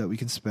have that we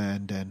can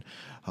spend, and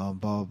blah,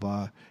 blah,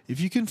 blah.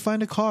 If you can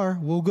find a car,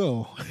 we'll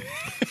go.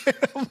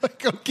 I'm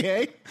like,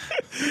 okay.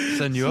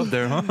 Send you up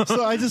there, huh?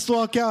 So I just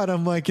walk out.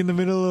 I'm like in the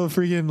middle of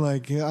freaking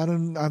like,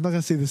 I'm not going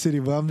to say the city,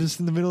 but I'm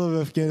just in the middle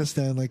of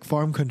Afghanistan, like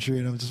farm country.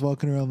 And I'm just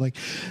walking around like,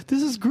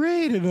 this is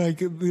great. And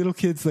like little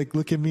kids like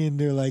look at me and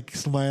they're like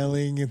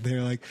smiling, and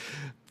they're like,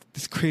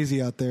 it's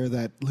crazy out there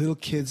that little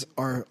kids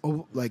are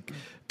like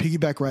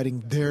piggyback riding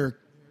their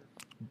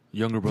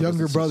younger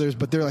brothers,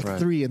 but they're like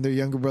 3, and their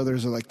younger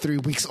brothers are like 3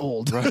 weeks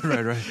old.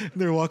 Right.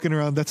 They're walking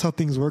around. That's how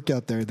things work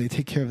out there. They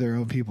take care of their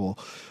own people.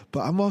 But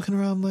I'm walking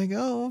around like,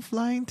 oh,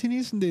 Flying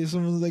Tunisian Day.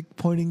 Someone's like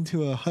pointing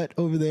to a hut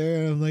over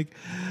there, and I'm like,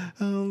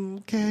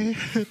 okay,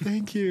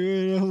 thank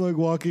you. And I'm like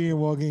walking,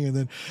 and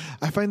then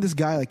I find this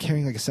guy like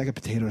carrying like a sack of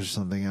potatoes or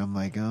something. I'm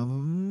like,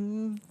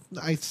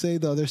 I say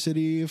the other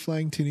city,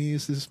 Flying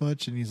Tunis, this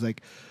much, and he's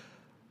like,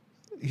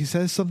 he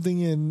says something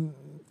in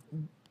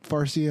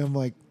Farsi. I'm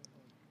like,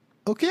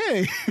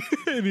 okay.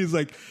 And he's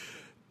like,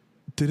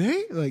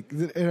 today? Like,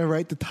 and I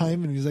write the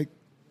time, and he's like,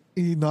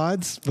 he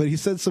nods, but he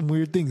said some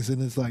weird things,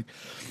 and it's like,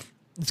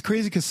 it's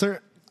crazy because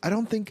I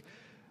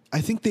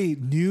think they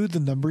knew the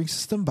numbering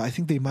system, but I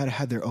think they might have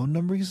had their own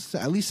numbering system.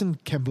 At least in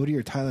Cambodia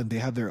or Thailand, they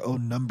have their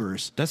own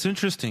numbers. That's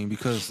interesting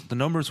because the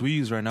numbers we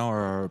use right now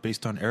are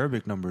based on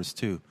Arabic numbers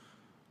too.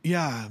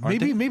 Yeah,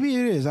 maybe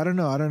it is. I don't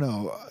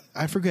know.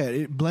 I forget.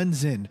 It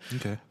blends in.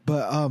 Okay.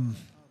 But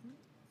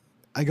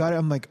I got it.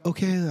 I'm like,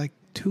 okay, like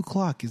 2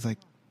 o'clock. He's like,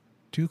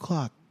 2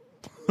 o'clock.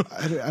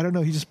 I don't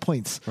know. He just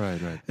points. Right.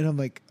 And I'm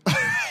like,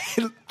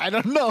 I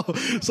don't know.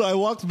 So I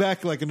walked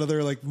back like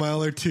another like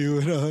mile or 2,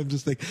 and I'm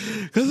just like,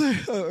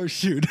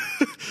 shoot,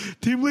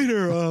 team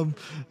leader,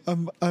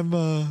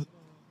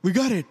 we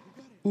got it.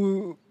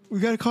 We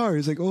got a car.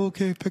 He's like, oh,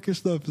 okay, pick your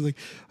stuff. He's like,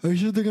 are you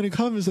sure they're gonna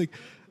come? He's like,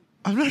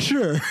 I'm not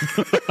sure.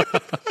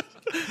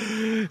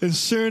 And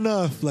sure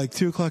enough, like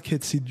 2:00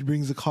 hits, he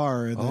brings a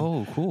car. And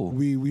Oh, cool.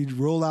 We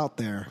roll out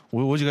there.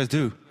 What'd you guys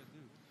do?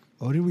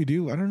 What did we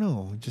do? I don't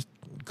know. We just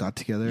got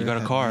together. You got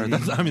a had car.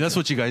 meetings. That's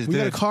what you guys We did.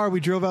 got a car. We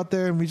drove out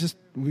there and we just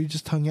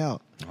hung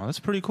out. Oh,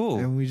 that's pretty cool.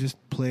 And we just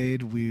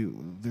played.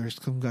 There's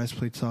some guys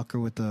played soccer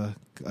with the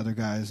other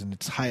guys, and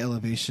it's high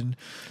elevation.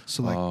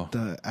 So like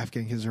the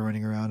Afghan kids are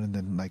running around, and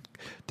then like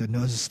their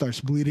noses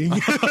starts bleeding in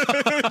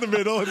the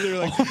middle, and they're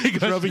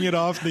like rubbing it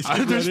off. They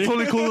They're just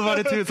totally cool about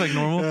it too. It's like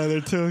normal. Yeah,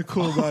 they're totally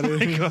cool about it. Oh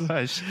my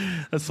gosh,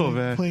 that's so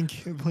bad.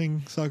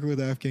 Playing soccer with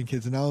the Afghan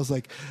kids, and I was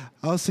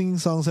singing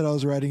songs that I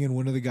was writing, and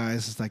one of the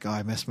guys is like, "Oh,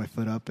 I messed my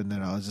foot up," and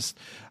then I was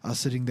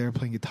sitting there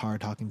playing guitar,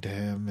 talking to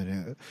him,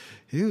 and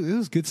it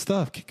was good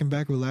stuff. Kicking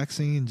back,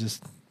 relaxing, and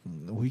just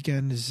the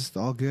weekend is just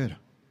all good.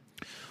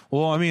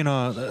 Well, I mean,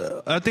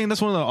 I think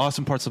that's one of the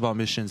awesome parts about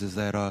missions is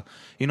that,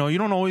 you're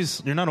not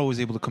always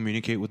able to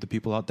communicate with the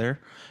people out there.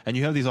 And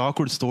you have these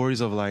awkward stories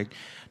of like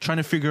trying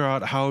to figure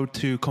out how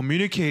to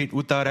communicate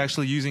without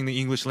actually using the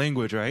English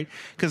language, right?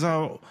 Because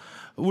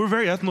we're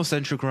very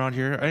ethnocentric around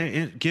here.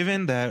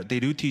 Given that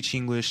they do teach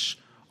English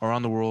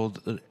around the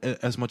world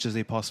as much as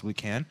they possibly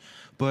can.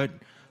 But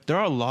there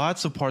are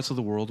lots of parts of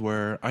the world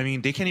where, I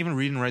mean, they can't even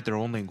read and write their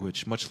own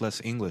language, much less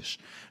English.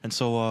 And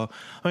so,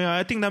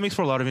 I think that makes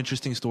for a lot of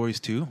interesting stories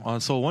too.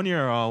 So one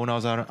year when I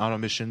was out on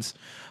missions,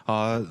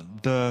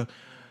 the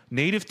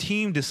native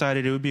team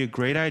decided it would be a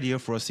great idea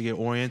for us to get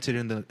oriented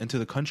into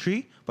the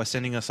country by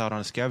sending us out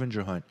on a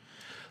scavenger hunt.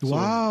 So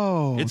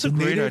wow. It's a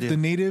great idea. The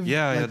native?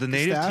 Yeah, the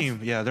native staff? team.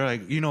 Yeah, they're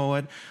like, you know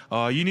what?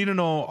 You need to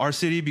know our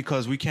city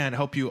because we can't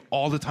help you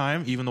all the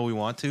time, even though we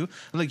want to.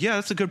 I'm like, yeah,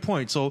 that's a good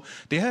point. So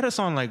they had us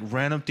on like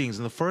random things.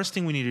 And the first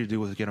thing we needed to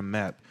do was get a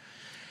map.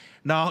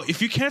 Now,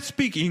 if you can't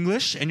speak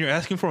English and you're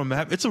asking for a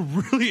map, it's a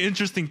really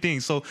interesting thing.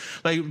 So,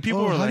 like,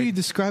 people are like, how do you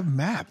describe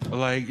map?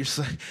 Like, it's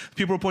like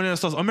people are pointing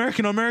at themselves,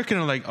 American,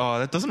 and like, oh,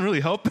 that doesn't really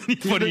help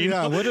anybody.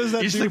 Yeah, what does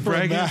that you're do just, like, for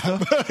bragging a map?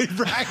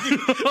 bragging.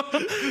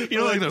 You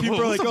know, like people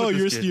are like, oh,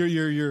 you're so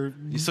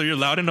you're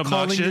loud and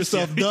obnoxious. calling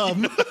yourself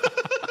dumb.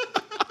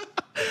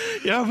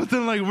 Yeah, but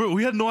then like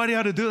we had no idea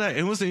how to do that.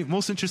 It was the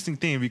most interesting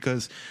thing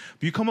because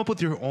you come up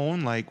with your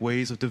own like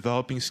ways of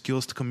developing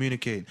skills to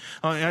communicate.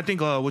 And I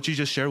think what you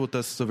just shared with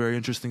us is a very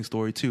interesting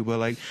story too. But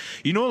like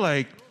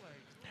like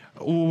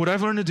what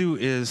I've learned to do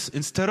is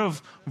instead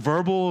of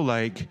verbal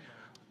like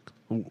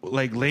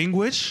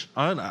language,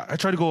 I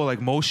try to go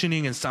like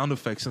motioning and sound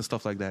effects and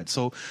stuff like that.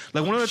 So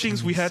like one of the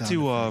things we had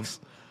to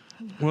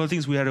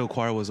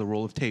acquire was a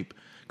roll of tape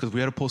because we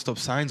had to post up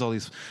signs. All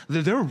these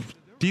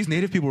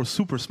native people were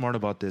super smart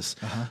about this.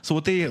 Uh-huh. So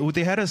what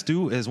they had us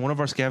do is one of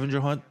our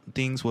scavenger hunt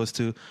things was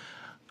to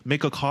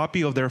make a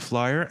copy of their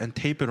flyer and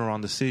tape it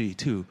around the city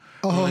too.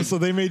 Oh, like, so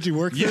they made you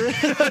work for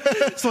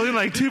it? So they're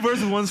like 2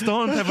 birds with 1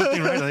 stone type of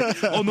thing, right?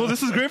 Like, oh no,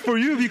 this is great for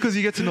you because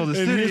you get to know the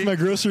city. Here's my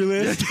grocery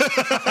list.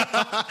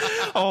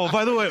 Oh,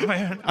 by the way,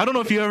 I don't know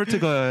if you ever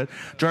took a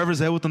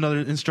driver's ed with another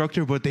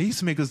instructor, but they used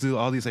to make us do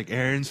all these like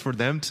errands for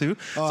them too.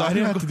 Oh, so I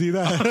didn't have to do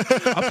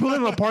that. I pull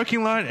in the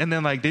parking lot and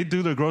then like they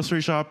do their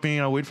grocery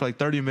shopping. I wait for like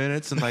 30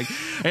 mints and like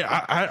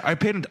I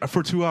paid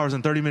for 2 hours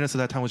and 30 minutes of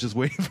that time was just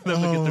waiting for them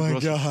to get the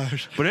groceries. Oh my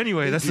gosh! But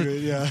anyway, that's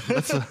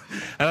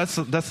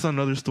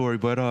another story.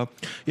 But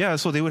yeah,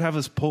 so they would have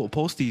us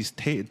post these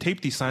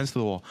tape these signs to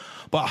the wall.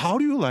 But how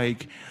do you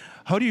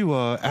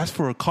ask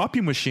for a copy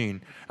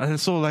machine? And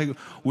so like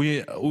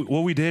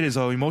what we did is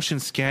emotion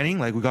scanning.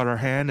 Like we got our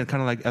hand and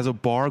kind of like as a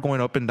bar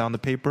going up and down the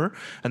paper.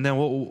 And then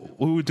what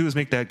we would do is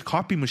make that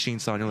copy machine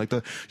sound, like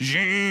the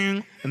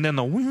zing, and then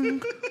the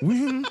wing,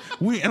 wing,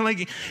 wing, and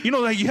like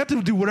like you have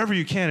to do whatever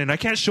you can. And I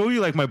can't show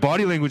you like my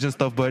body language and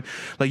stuff, but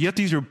like you have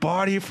to use your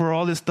body for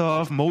all this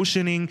stuff,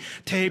 motioning,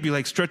 tape. You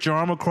like stretch your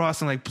arm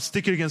across and like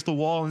stick it against the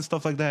wall and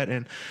stuff like that.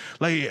 And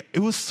like it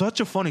was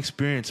such a fun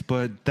experience.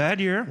 But that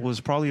year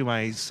was probably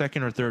my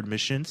second or third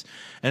missions,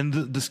 and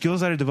the skills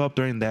that I developed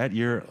during that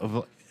year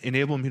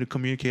enabled me to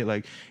communicate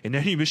like in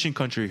any mission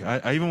country.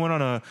 I even went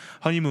on a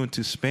honeymoon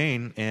to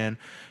Spain, and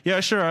yeah,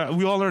 sure,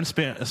 we all learned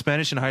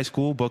Spanish in high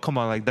school, but come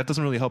on, like that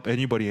doesn't really help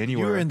anybody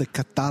anywhere. You were in the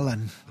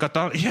Catalan,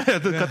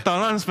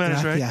 Catalan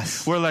Spanish, right?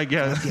 Yes. Where like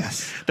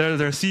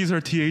there C's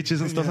or THs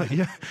and stuff like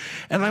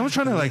and I was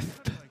trying to like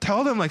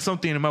tell them like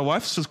something, and my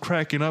wife's just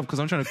cracking up because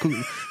I'm trying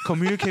to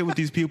communicate with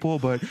these people,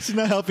 but she's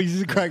not helping.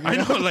 She's cracking up.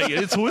 I know, like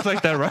it's always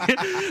like that,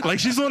 right? Like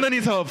she's the one that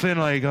needs help, and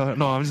like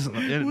no, I'm just.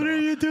 What are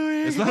you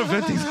doing? It's not a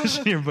venting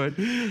session here, but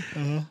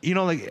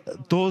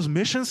like those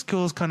mission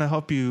skills kind of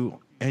help you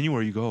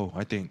anywhere you go.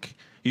 I think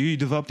you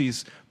develop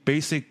these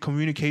basic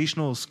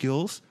communicational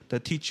skills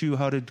that teach you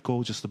how to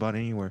go just about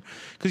anywhere.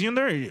 Because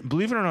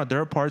believe it or not,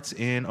 there are parts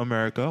in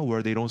America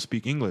where they don't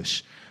speak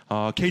English.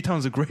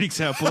 K-Town's a great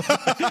example.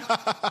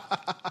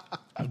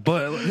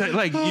 But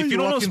like, if you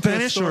don't know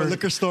Spanish or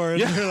liquor store, and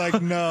you're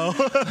like, no,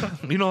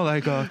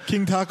 like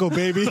King Taco,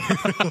 baby.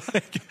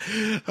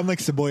 I'm like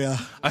cebolla,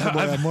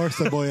 more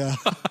cebolla.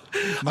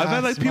 I've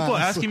had like people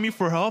asking me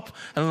for help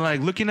and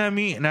like looking at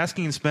me and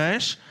asking in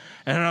Spanish,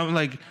 and I'm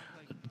like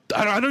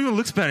I don't even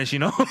look Spanish, you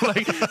know,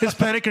 like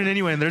Hispanic in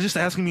any way. And they're just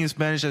asking me in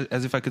Spanish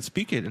as if I could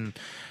speak it. And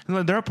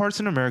like, there are parts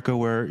in America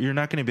where you're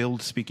not going to be able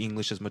to speak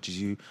English as much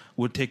as you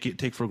would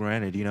take for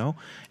granted, you know.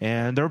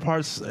 And there are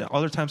parts,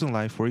 other times in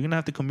life where you're going to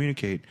have to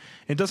communicate.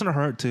 It doesn't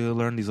hurt to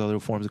learn these other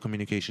forms of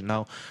communication.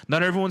 Now,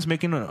 not everyone's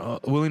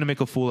willing to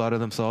make a fool out of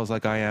themselves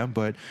like I am,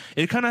 but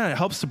it kind of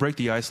helps to break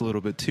the ice a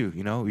little bit too,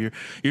 you know.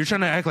 You're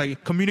trying to act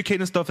like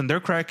communicating stuff, and they're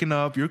cracking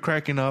up, you're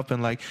cracking up,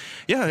 and like,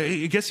 yeah,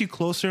 it gets you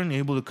closer and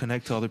able to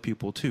connect to other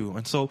people too.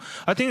 And so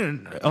I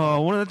think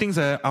one of the things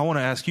that I want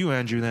to ask you,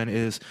 Andrew, then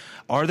is,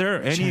 are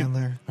there any...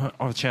 Chandler.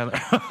 Chandler.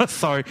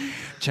 Sorry,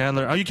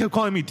 Chandler. Oh, you kept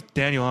calling me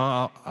Daniel.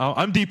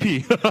 I'm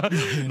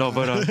DP. No,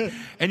 but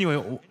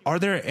anyway, are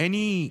there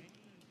any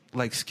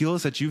like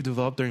skills that you've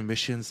developed during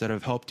missions that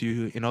have helped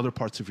you in other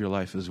parts of your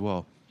life as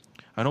well?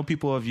 I know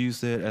people have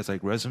used it as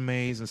like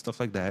resumes and stuff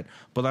like that,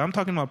 but I'm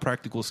talking about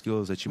practical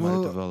skills that you might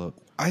have developed.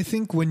 I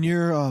think when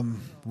you're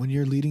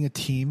leading a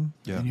team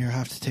and you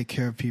have to take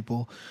care of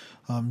people,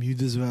 you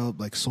develop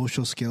like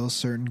social skills.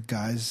 Certain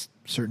guys,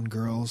 certain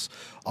girls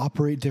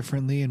operate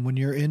differently, and when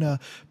you're in a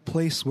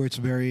place where it's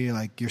very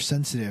like you're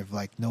sensitive,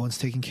 like no one's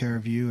taking care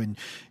of you, and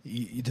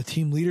the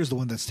team leader's the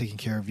one that's taking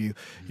care of you.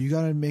 You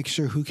got to make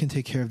sure who can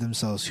take care of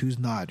themselves, who's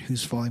not,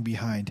 who's falling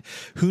behind,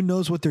 who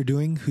knows what they're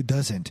doing, who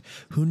doesn't,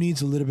 who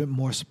needs a little bit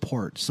more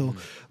support. So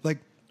like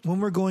when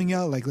we're going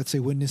out, like let's say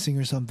witnessing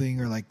or something,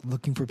 or like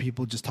looking for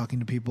people, just talking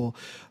to people,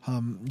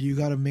 you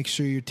got to make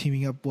sure you're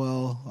teaming up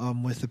well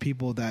with the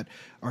people that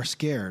are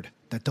scared,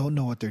 that don't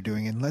know what they're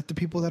doing, and let the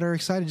people that are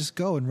excited just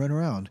go and run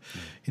around.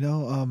 You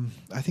know,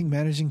 I think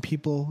managing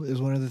people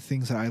is one of the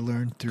things that I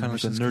learned through kind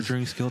of like a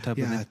nurturing skill type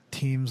of thing.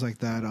 Teams like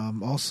that.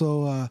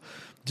 Also,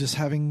 just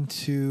having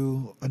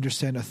to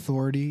understand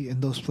authority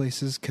in those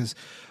places, because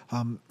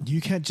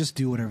you can't just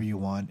do whatever you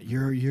want.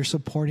 You're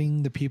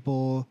supporting the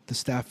people, the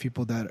staff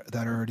people that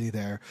are already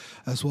there,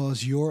 as well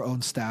as your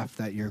own staff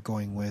that you're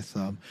going with.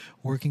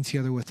 Working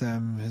together with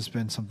them has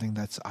been something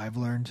that's I've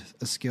learned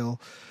a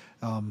skill.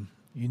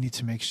 You need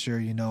to make sure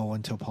you know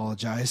when to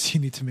apologize.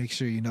 You need to make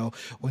sure you know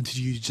when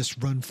to you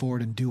just run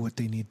forward and do what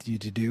they need you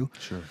to do.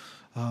 Sure.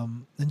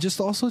 And just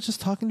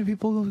talking to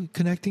people,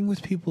 connecting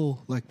with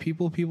people, like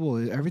people.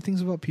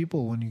 Everything's about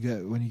people when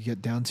you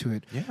get down to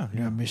it. Yeah, you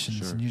know, missions,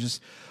 sure. and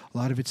a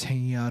lot of it's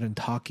hanging out and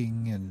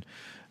talking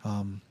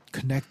and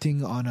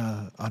connecting on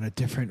a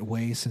different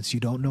way, since you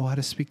don't know how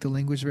to speak the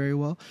language very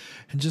well,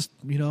 and just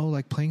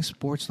like playing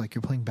sports, like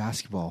you're playing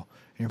basketball.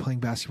 You're playing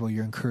basketball.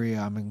 You're in Korea.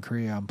 I'm in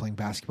Korea. I'm playing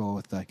basketball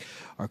with like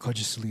our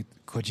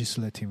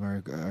Kojisule team,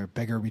 our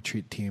beggar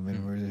retreat team,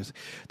 and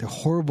they're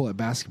horrible at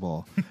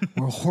basketball.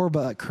 We're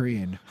horrible at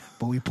Korean,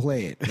 but we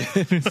play it.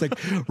 It's like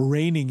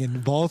raining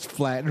and balls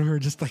flat, and we're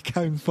just like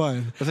having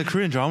fun. It's a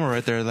Korean drama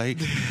right there, like,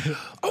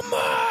 oh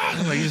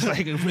my, like just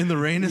like in the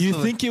rain. You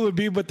think it would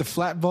be, but the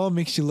flat ball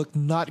makes you look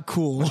not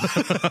cool.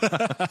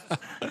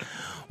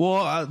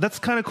 Well, that's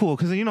kind of cool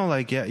because,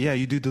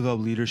 you do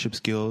develop leadership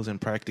skills and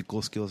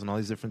practical skills and all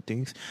these different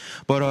things.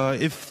 But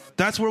if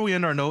that's where we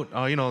end our note,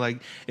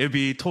 it'd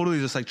be totally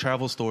just like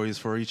travel stories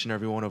for each and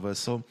every one of us.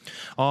 So,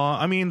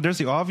 there's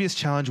the obvious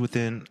challenge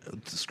within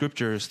the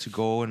scriptures to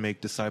go and make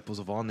disciples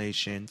of all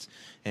nations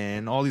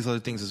and all these other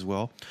things as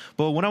well.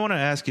 But what I want to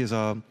ask is,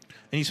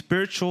 any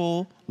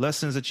spiritual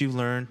lessons that you've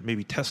learned,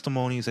 maybe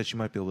testimonies that you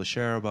might be able to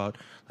share about,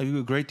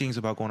 like great things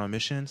about going on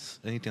missions,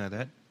 anything like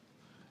that?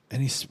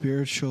 Any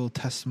spiritual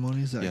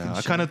tesmoonies?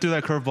 I kind of threw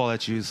that curveball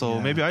at you,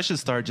 so maybe I should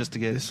start just to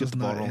get this was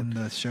not in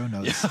the show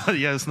notes.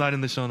 Yeah, it's not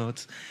in the show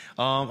notes.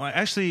 I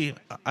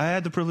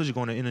had the privilege of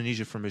going to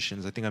Indonesia for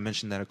missions. I think I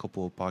mentioned that a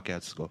couple of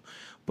podcasts ago.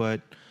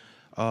 But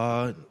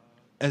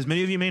as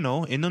many of you may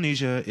know,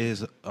 Indonesia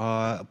is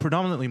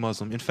predominantly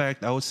Muslim. In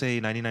fact, I would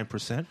say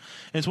 99%. And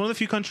it's one of the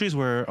few countries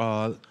where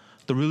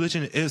the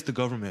religion is the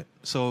government.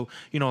 So,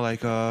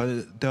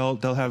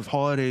 they'll have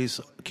holidays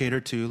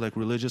catered to, like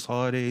religious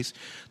holidays.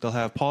 They'll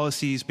have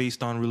policies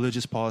based on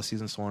religious policies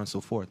and so on and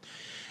so forth.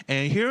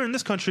 And here in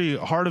this country,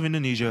 heart of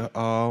Indonesia,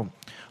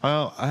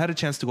 I had a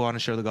chance to go out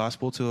and share the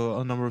gospel to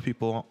a number of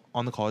people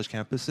on the college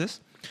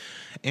campuses.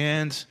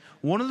 And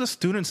one of the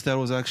students that I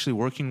was actually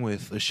working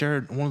with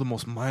shared one of the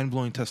most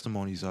mind-blowing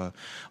testimonies.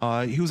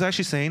 He was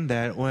actually saying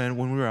that when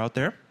we were out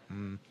there,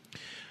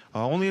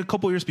 only a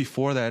couple years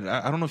before that,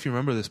 I don't know if you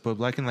remember this, but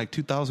like in like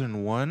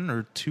 2001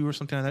 or 2 or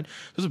something like that,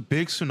 there was a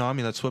big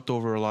tsunami that swept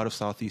over a lot of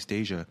Southeast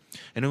Asia,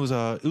 and it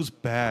was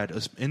bad.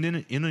 And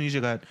then Indonesia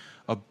got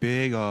a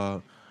big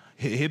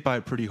hit by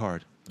it pretty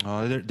hard.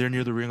 They're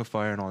near the Ring of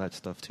Fire and all that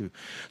stuff too.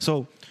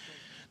 So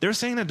they're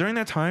saying that during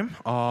that time,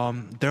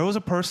 there was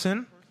a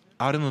person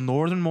out in the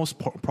northernmost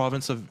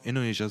province of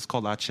Indonesia. It's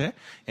called Aceh,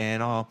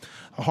 and a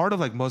heart of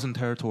like Muslim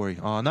territory.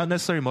 Not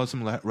necessarily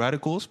Muslim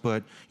radicals,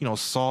 but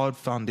solid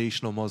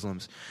foundational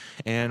Muslims.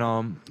 And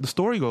the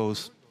story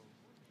goes,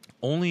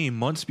 only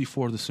months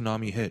before the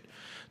tsunami hit,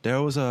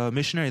 there was a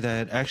missionary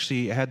that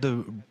actually had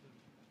the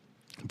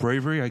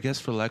bravery, I guess,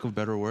 for lack of a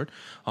better word,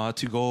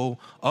 to go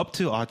up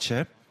to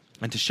Aceh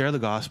and to share the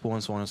gospel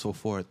and so on and so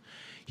forth.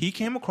 He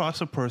came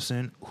across a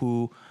person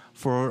who,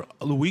 for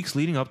the weeks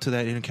leading up to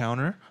that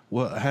encounter,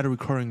 had a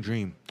recurring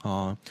dream.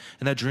 And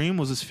that dream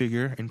was this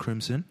figure in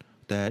crimson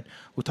that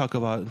would talk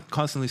about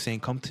constantly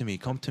saying, come to me,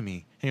 come to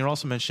me. And he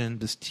also mentioned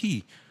this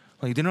tea.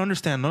 Like, they didn't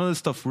understand. None of this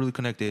stuff really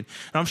connected.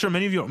 And I'm sure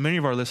many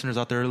of our listeners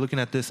out there are looking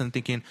at this and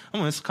thinking,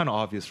 oh, it's kind of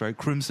obvious, right?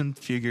 Crimson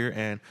figure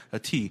and a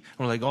T. And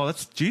we're like, oh,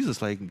 that's Jesus,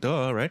 like,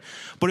 duh, right?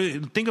 But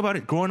think about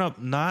it. Growing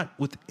up, not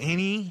with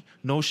any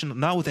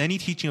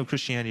teaching of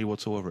Christianity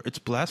whatsoever. It's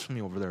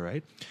blasphemy over there,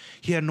 right?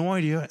 He had no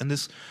idea. And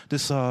this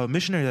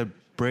missionary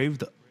that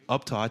braved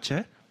up to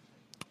Aceh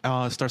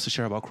starts to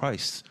share about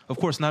Christ. Of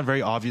course, not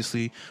very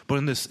obviously, but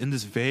in this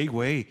vague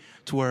way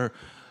to where...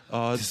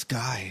 this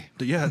guy,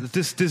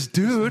 this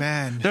dude,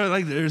 man.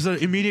 There's an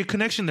immediate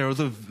connection there with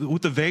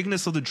the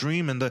vagueness of the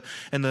dream and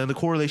the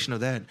correlation of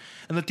that.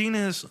 And the thing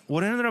is,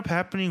 what ended up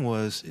happening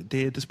was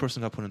this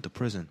person got put into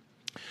prison.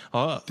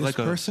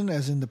 Person,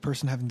 as in the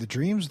person having the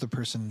dreams, the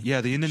person.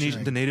 Yeah, the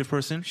native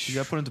person. He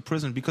got put into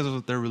prison because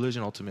of their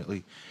religion.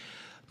 Ultimately,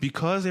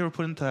 because they were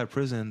put into that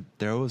prison,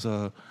 there was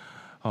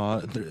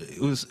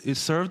it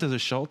served as a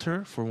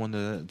shelter for when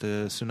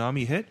the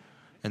tsunami hit,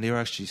 and they were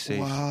actually safe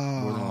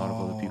more than a lot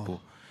of other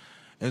people.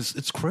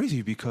 It's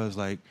crazy because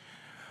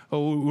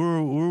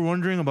we're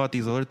wondering about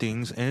these other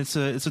things, and it's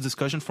a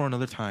discussion for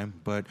another time.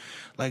 But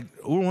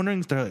we're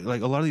wondering that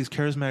a lot of these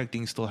charismatic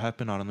things still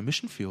happen out on the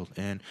mission field,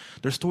 and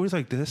there's stories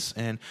like this,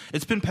 and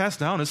it's been passed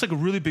down. It's like a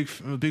really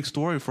big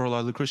story for a lot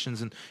of the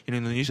Christians in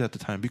Indonesia at the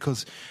time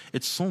because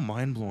it's so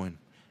mind blowing.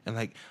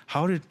 And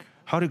how did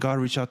God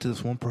reach out to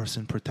this one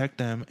person, protect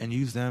them, and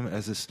use them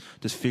as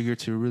this figure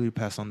to really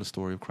pass on the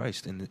story of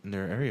Christ in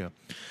their area?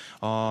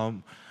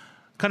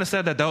 Kind of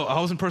sad that I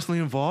wasn't personally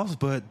involved,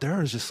 but there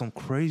are just some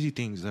crazy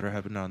things that are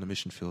happening on the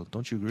mission field.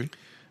 Don't you agree?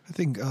 I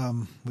think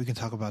we can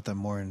talk about that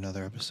more in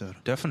another episode.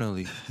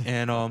 Definitely.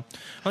 And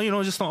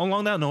just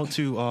along that note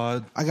too.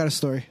 I got a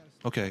story.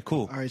 Okay,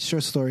 cool. All right,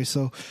 short story.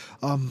 So,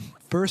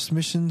 first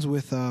missions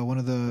with one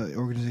of the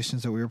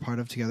organizations that we were part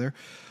of together.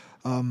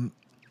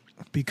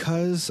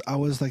 Because I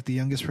was the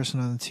youngest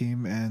person on the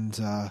team, and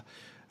I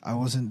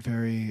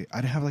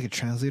didn't have a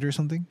translator or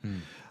something.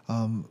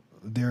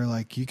 They're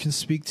you can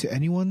speak to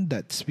anyone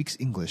that speaks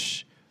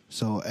English.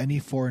 So any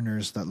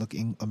foreigners that look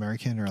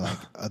American or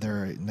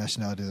other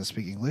nationalities that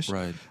speak English.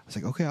 Right. I was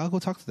okay, I'll go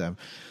talk to them.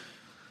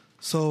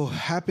 So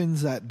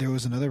happens that there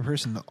was another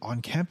person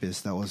on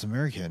campus that was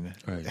American.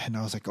 Right. And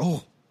I was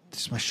oh,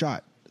 this is my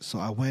shot. So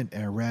I went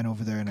and I ran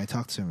over there and I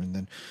talked to him. And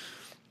then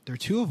there were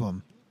two of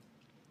them.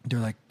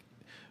 They're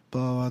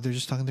blah, they're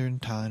just talking there in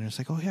Thailand. And it's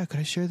oh yeah, could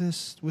I share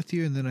this with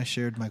you? And then I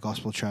shared my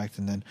gospel tract.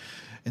 And then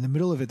in the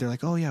middle of it, they're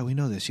oh yeah, we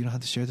know this. You don't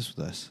have to share this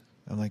with us.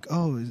 I'm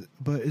oh,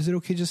 but is it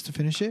okay just to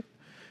finish it?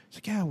 It's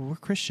yeah, we're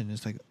Christian.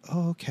 It's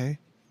oh, okay.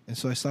 And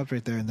so I stopped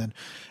right there. And then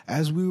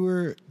as we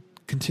were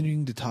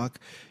continuing to talk,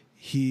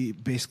 he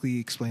basically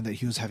explained that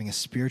he was having a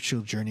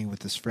spiritual journey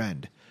with his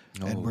friend.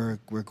 Oh. And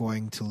we're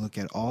going to look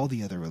at all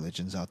the other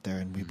religions out there,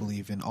 and we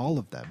believe in all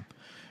of them.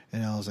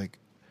 And I was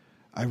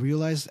I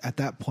realized at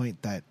that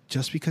point that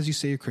just because you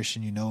say you're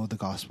Christian, you know the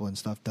gospel and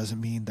stuff,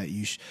 doesn't mean that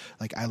you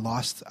I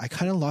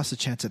kind of lost the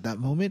chance at that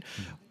moment.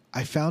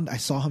 I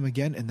saw him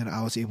again, and then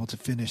I was able to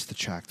finish the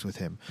tract with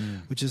him,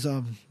 which is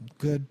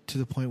good to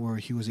the point where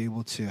he was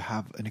able to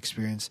have an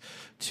experience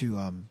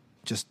to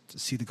just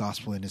see the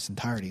gospel in its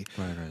entirety.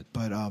 Right.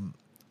 But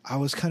I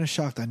was kind of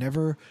shocked. I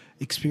never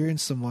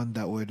experienced someone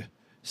that would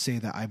say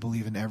that I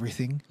believe in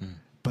everything,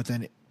 but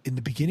then in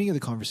the beginning of the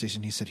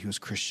conversation, he said he was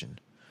Christian.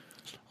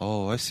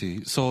 Oh, I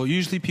see. So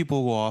usually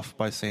people go off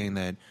by saying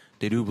that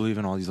they do believe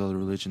in all these other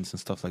religions and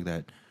stuff like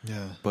that.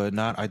 Yeah. But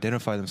not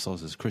identify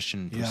themselves as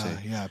Christian per se.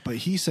 Yeah. But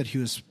he said he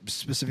was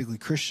specifically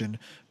Christian,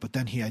 but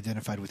then he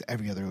identified with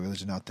every other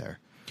religion out there.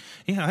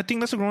 Yeah, I think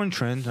that's a growing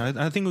trend.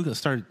 I think we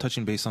started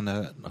touching base on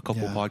that a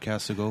couple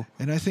podcasts ago.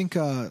 And I think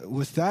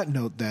with that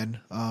note then,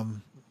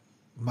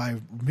 my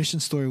mission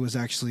story was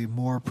actually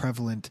more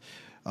prevalent.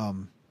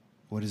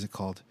 What is it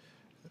called?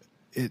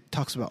 It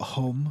talks about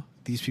home.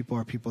 These people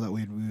are people that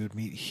we would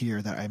meet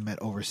here that I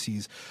met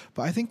overseas.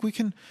 But I think we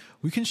can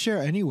share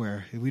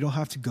anywhere. We don't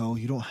have to go.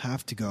 You don't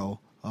have to go.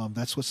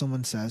 That's what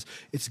someone says.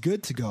 It's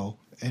good to go,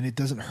 and it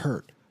doesn't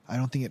hurt. I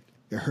don't think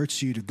it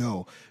hurts you to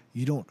go.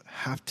 You don't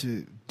have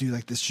to do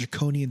this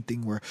draconian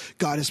thing where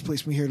God has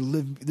placed me here to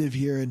live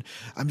here, and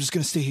I'm just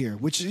going to stay here.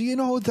 Which,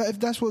 if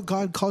that's what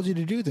God called you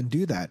to do, then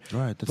do that.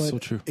 Right, that's so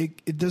true.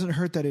 It doesn't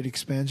hurt that it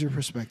expands your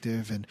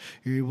perspective, and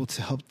you're able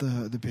to help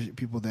the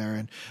people there.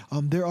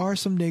 And there are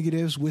some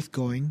negatives with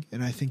going,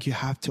 and I think you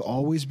have to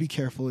always be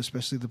careful,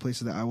 especially the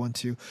places that I went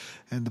to,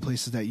 and the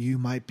places that you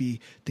might be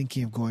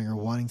thinking of going or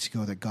wanting to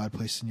go that God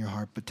placed in your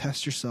heart. But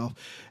test yourself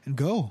and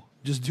go.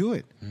 Just do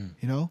it.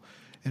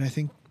 And I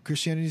think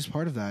Christianity is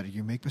part of that.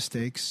 You make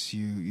mistakes,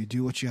 you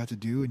do what you have to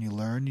do, and you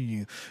learn, and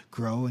you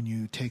grow, and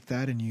you take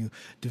that, and you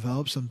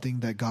develop something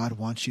that God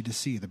wants you to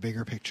see, the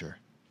bigger picture.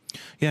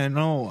 Yeah,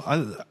 no,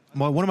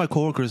 one of my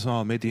coworkers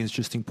made the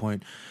interesting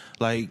point.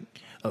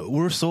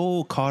 We're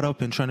so caught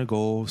up in trying to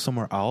go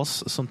somewhere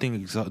else,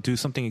 do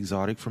something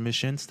exotic for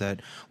missions,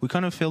 that we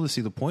kind of fail to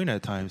see the point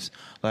at times.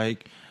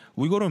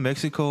 We go to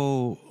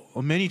Mexico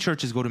many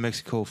churches go to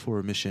Mexico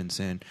for missions,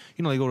 and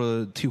they go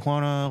to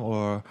Tijuana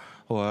or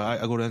I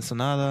go to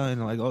Ensenada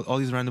and like all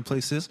these random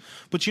places.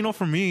 But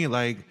for me,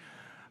 like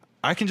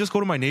I can just go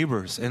to my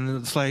neighbors,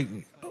 and it's like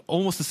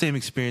almost the same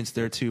experience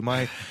there too.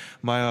 My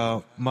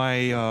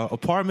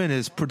apartment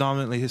is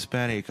predominantly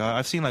Hispanic.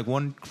 I've seen like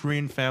one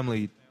Korean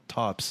family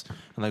tops,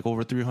 and like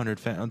over 300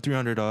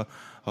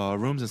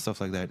 rooms and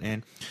stuff like that.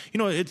 And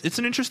it's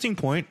an interesting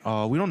point.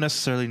 We don't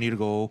necessarily need to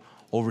go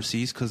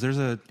overseas because there's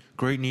a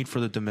great need for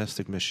the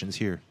domestic missions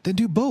here. Then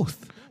do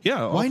both.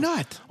 Yeah, why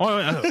not?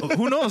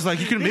 Who knows? Like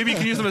maybe you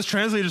can use them as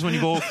translators when you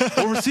go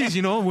overseas.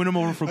 Win them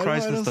over for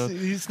Christ and stuff.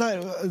 It's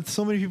not.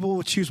 So many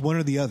people choose one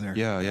or the other.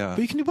 Yeah.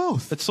 But you can do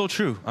both. It's so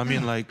true. I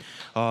mean, like,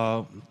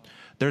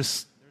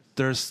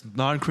 there's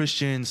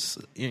non-Christians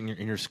in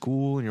your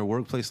school, in your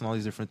workplace, and all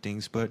these different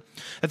things. But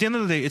at the end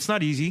of the day, it's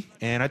not easy,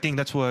 and I think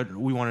that's what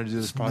we want to do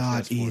this podcast.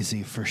 Not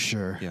easy for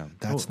sure. Yeah,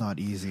 that's not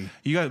easy.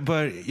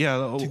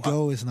 To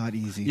go is not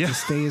easy. Yeah. To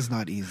stay is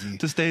not easy.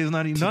 To stay is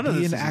not easy. None of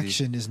this is easy.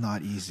 Action is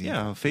not easy.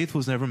 Yeah, faith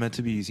was never meant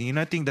to be easy, and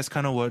I think that's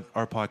kind of what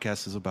our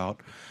podcast is about.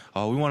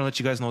 We want to let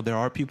you guys know there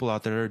are people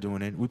out there that are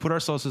doing it. We put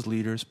ourselves as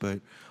leaders, but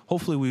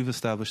hopefully we've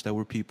established that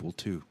we're people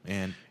too.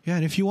 And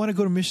if you want to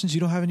go to missions,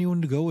 you don't have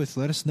anyone to go with,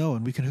 let us know,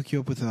 and we can hook you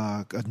up with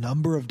a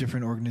number of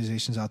different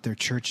organizations out there,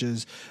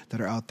 churches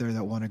that are out there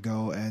that want to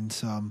go. And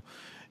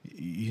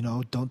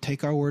don't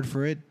take our word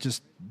for it.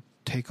 Just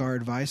take our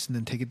advice and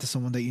then take it to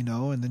someone that you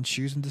know, and then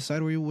choose and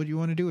decide what you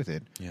want to do with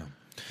it. Yeah.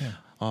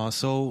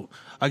 So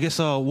I guess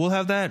we'll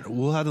have that.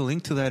 We'll have the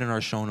link to that in our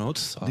show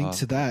notes. Link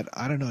to that.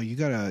 I don't know. You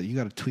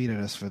gotta tweet at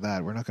us for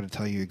that. We're not going to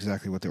tell you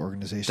exactly what the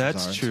organizations are.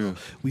 That's true.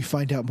 We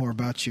find out more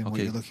about you and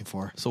what you're looking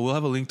for. So we'll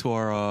have a link to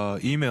our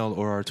email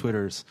or our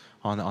Twitters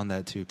on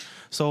that too.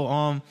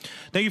 So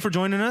thank you for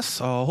joining us.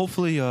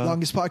 Hopefully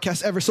longest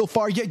podcast ever so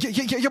far.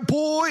 Yeah,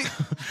 boy.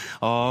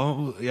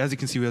 As you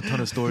can see, we have a ton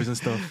of stories and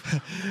stuff.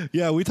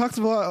 Yeah, we talked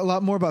about a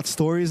lot more about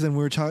stories than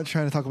we were trying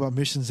to talk about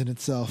missions in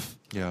itself.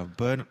 Yeah,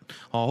 but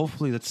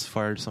hopefully that's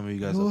fired some of you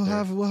guys. We'll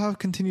have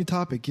continued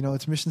topic.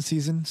 It's mission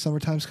season.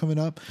 Summertime's coming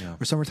up,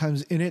 or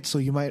summertime's in it, so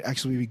you might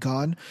actually be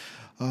gone.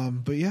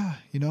 But yeah,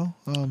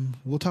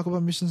 we'll talk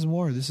about missions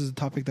more. This is a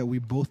topic that we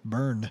both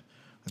burn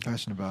and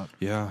passionate about.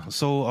 Yeah.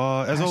 So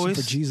as Passion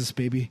always, for Jesus,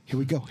 baby. Here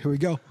we go.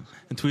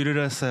 And tweeted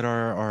us at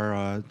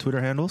our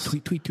Twitter handles.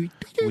 Tweet.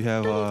 We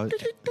have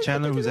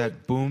Chandler, who's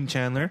at Boom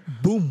Chandler.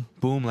 Boom,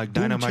 like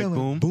dynamite.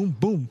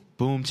 Boom.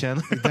 Boom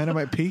Chandler. Like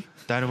Dynamite P.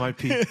 Dynamite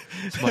P.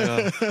 It's my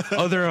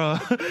other.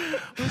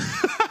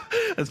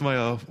 That's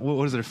my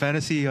what is it?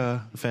 Fantasy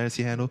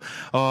handle.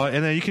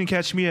 And then you can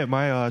catch me at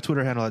my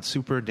Twitter handle at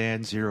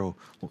SuperDan0.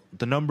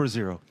 The number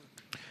 0.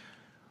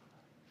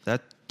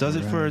 That does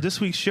it for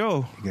this week's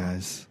show. You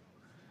guys,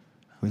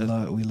 we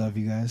love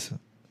you guys.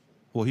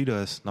 Well, he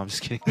does. No, I'm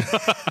just kidding.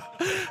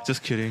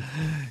 Just kidding.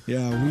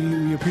 Yeah,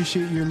 we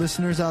appreciate your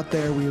listeners out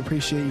there. We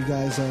appreciate you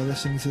guys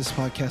listening to this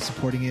podcast,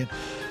 supporting it.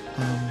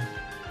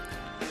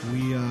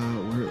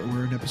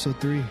 We're in episode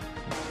 3.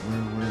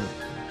 We're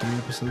 3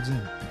 episodes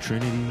in.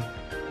 Trinity.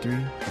 3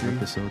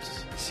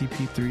 episodes.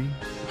 CP3.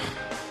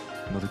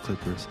 Another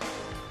Clippers.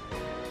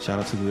 Shout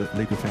out to the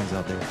Laker fans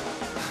out there.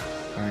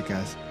 All right,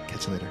 guys.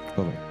 Catch you later.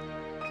 Bye-bye.